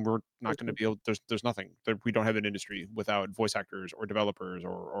without them, we're not going to be able. There's nothing. We don't have an industry without voice actors or developers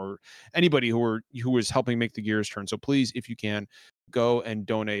or anybody who is helping make the gears turn. So please, if you can, go and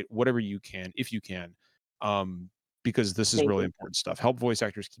donate whatever you can, if you can, because this is really important stuff. Help voice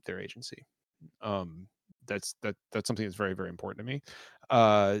actors keep their agency. That's something that's very, very important to me.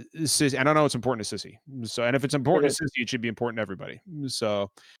 Cissy, and I know it's important to Cissy. So, and if it's important to Cissy, it should be important to everybody. So.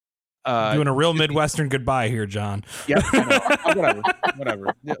 Doing a real Midwestern goodbye here, John. Yeah,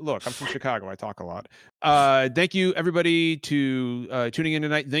 whatever. Yeah, look, I'm from Chicago. I talk a lot. Thank you, everybody, to tuning in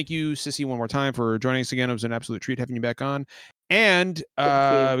tonight. Thank you, Cissy, one more time for joining us again. It was an absolute treat having you back on. And we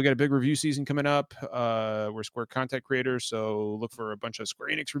got a big review season coming up. We're Square content creators, so look for a bunch of Square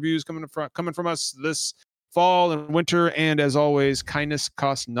Enix reviews coming from us this fall and winter. And as always, kindness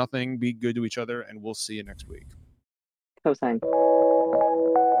costs nothing. Be good to each other, and we'll see you next week. Cosign.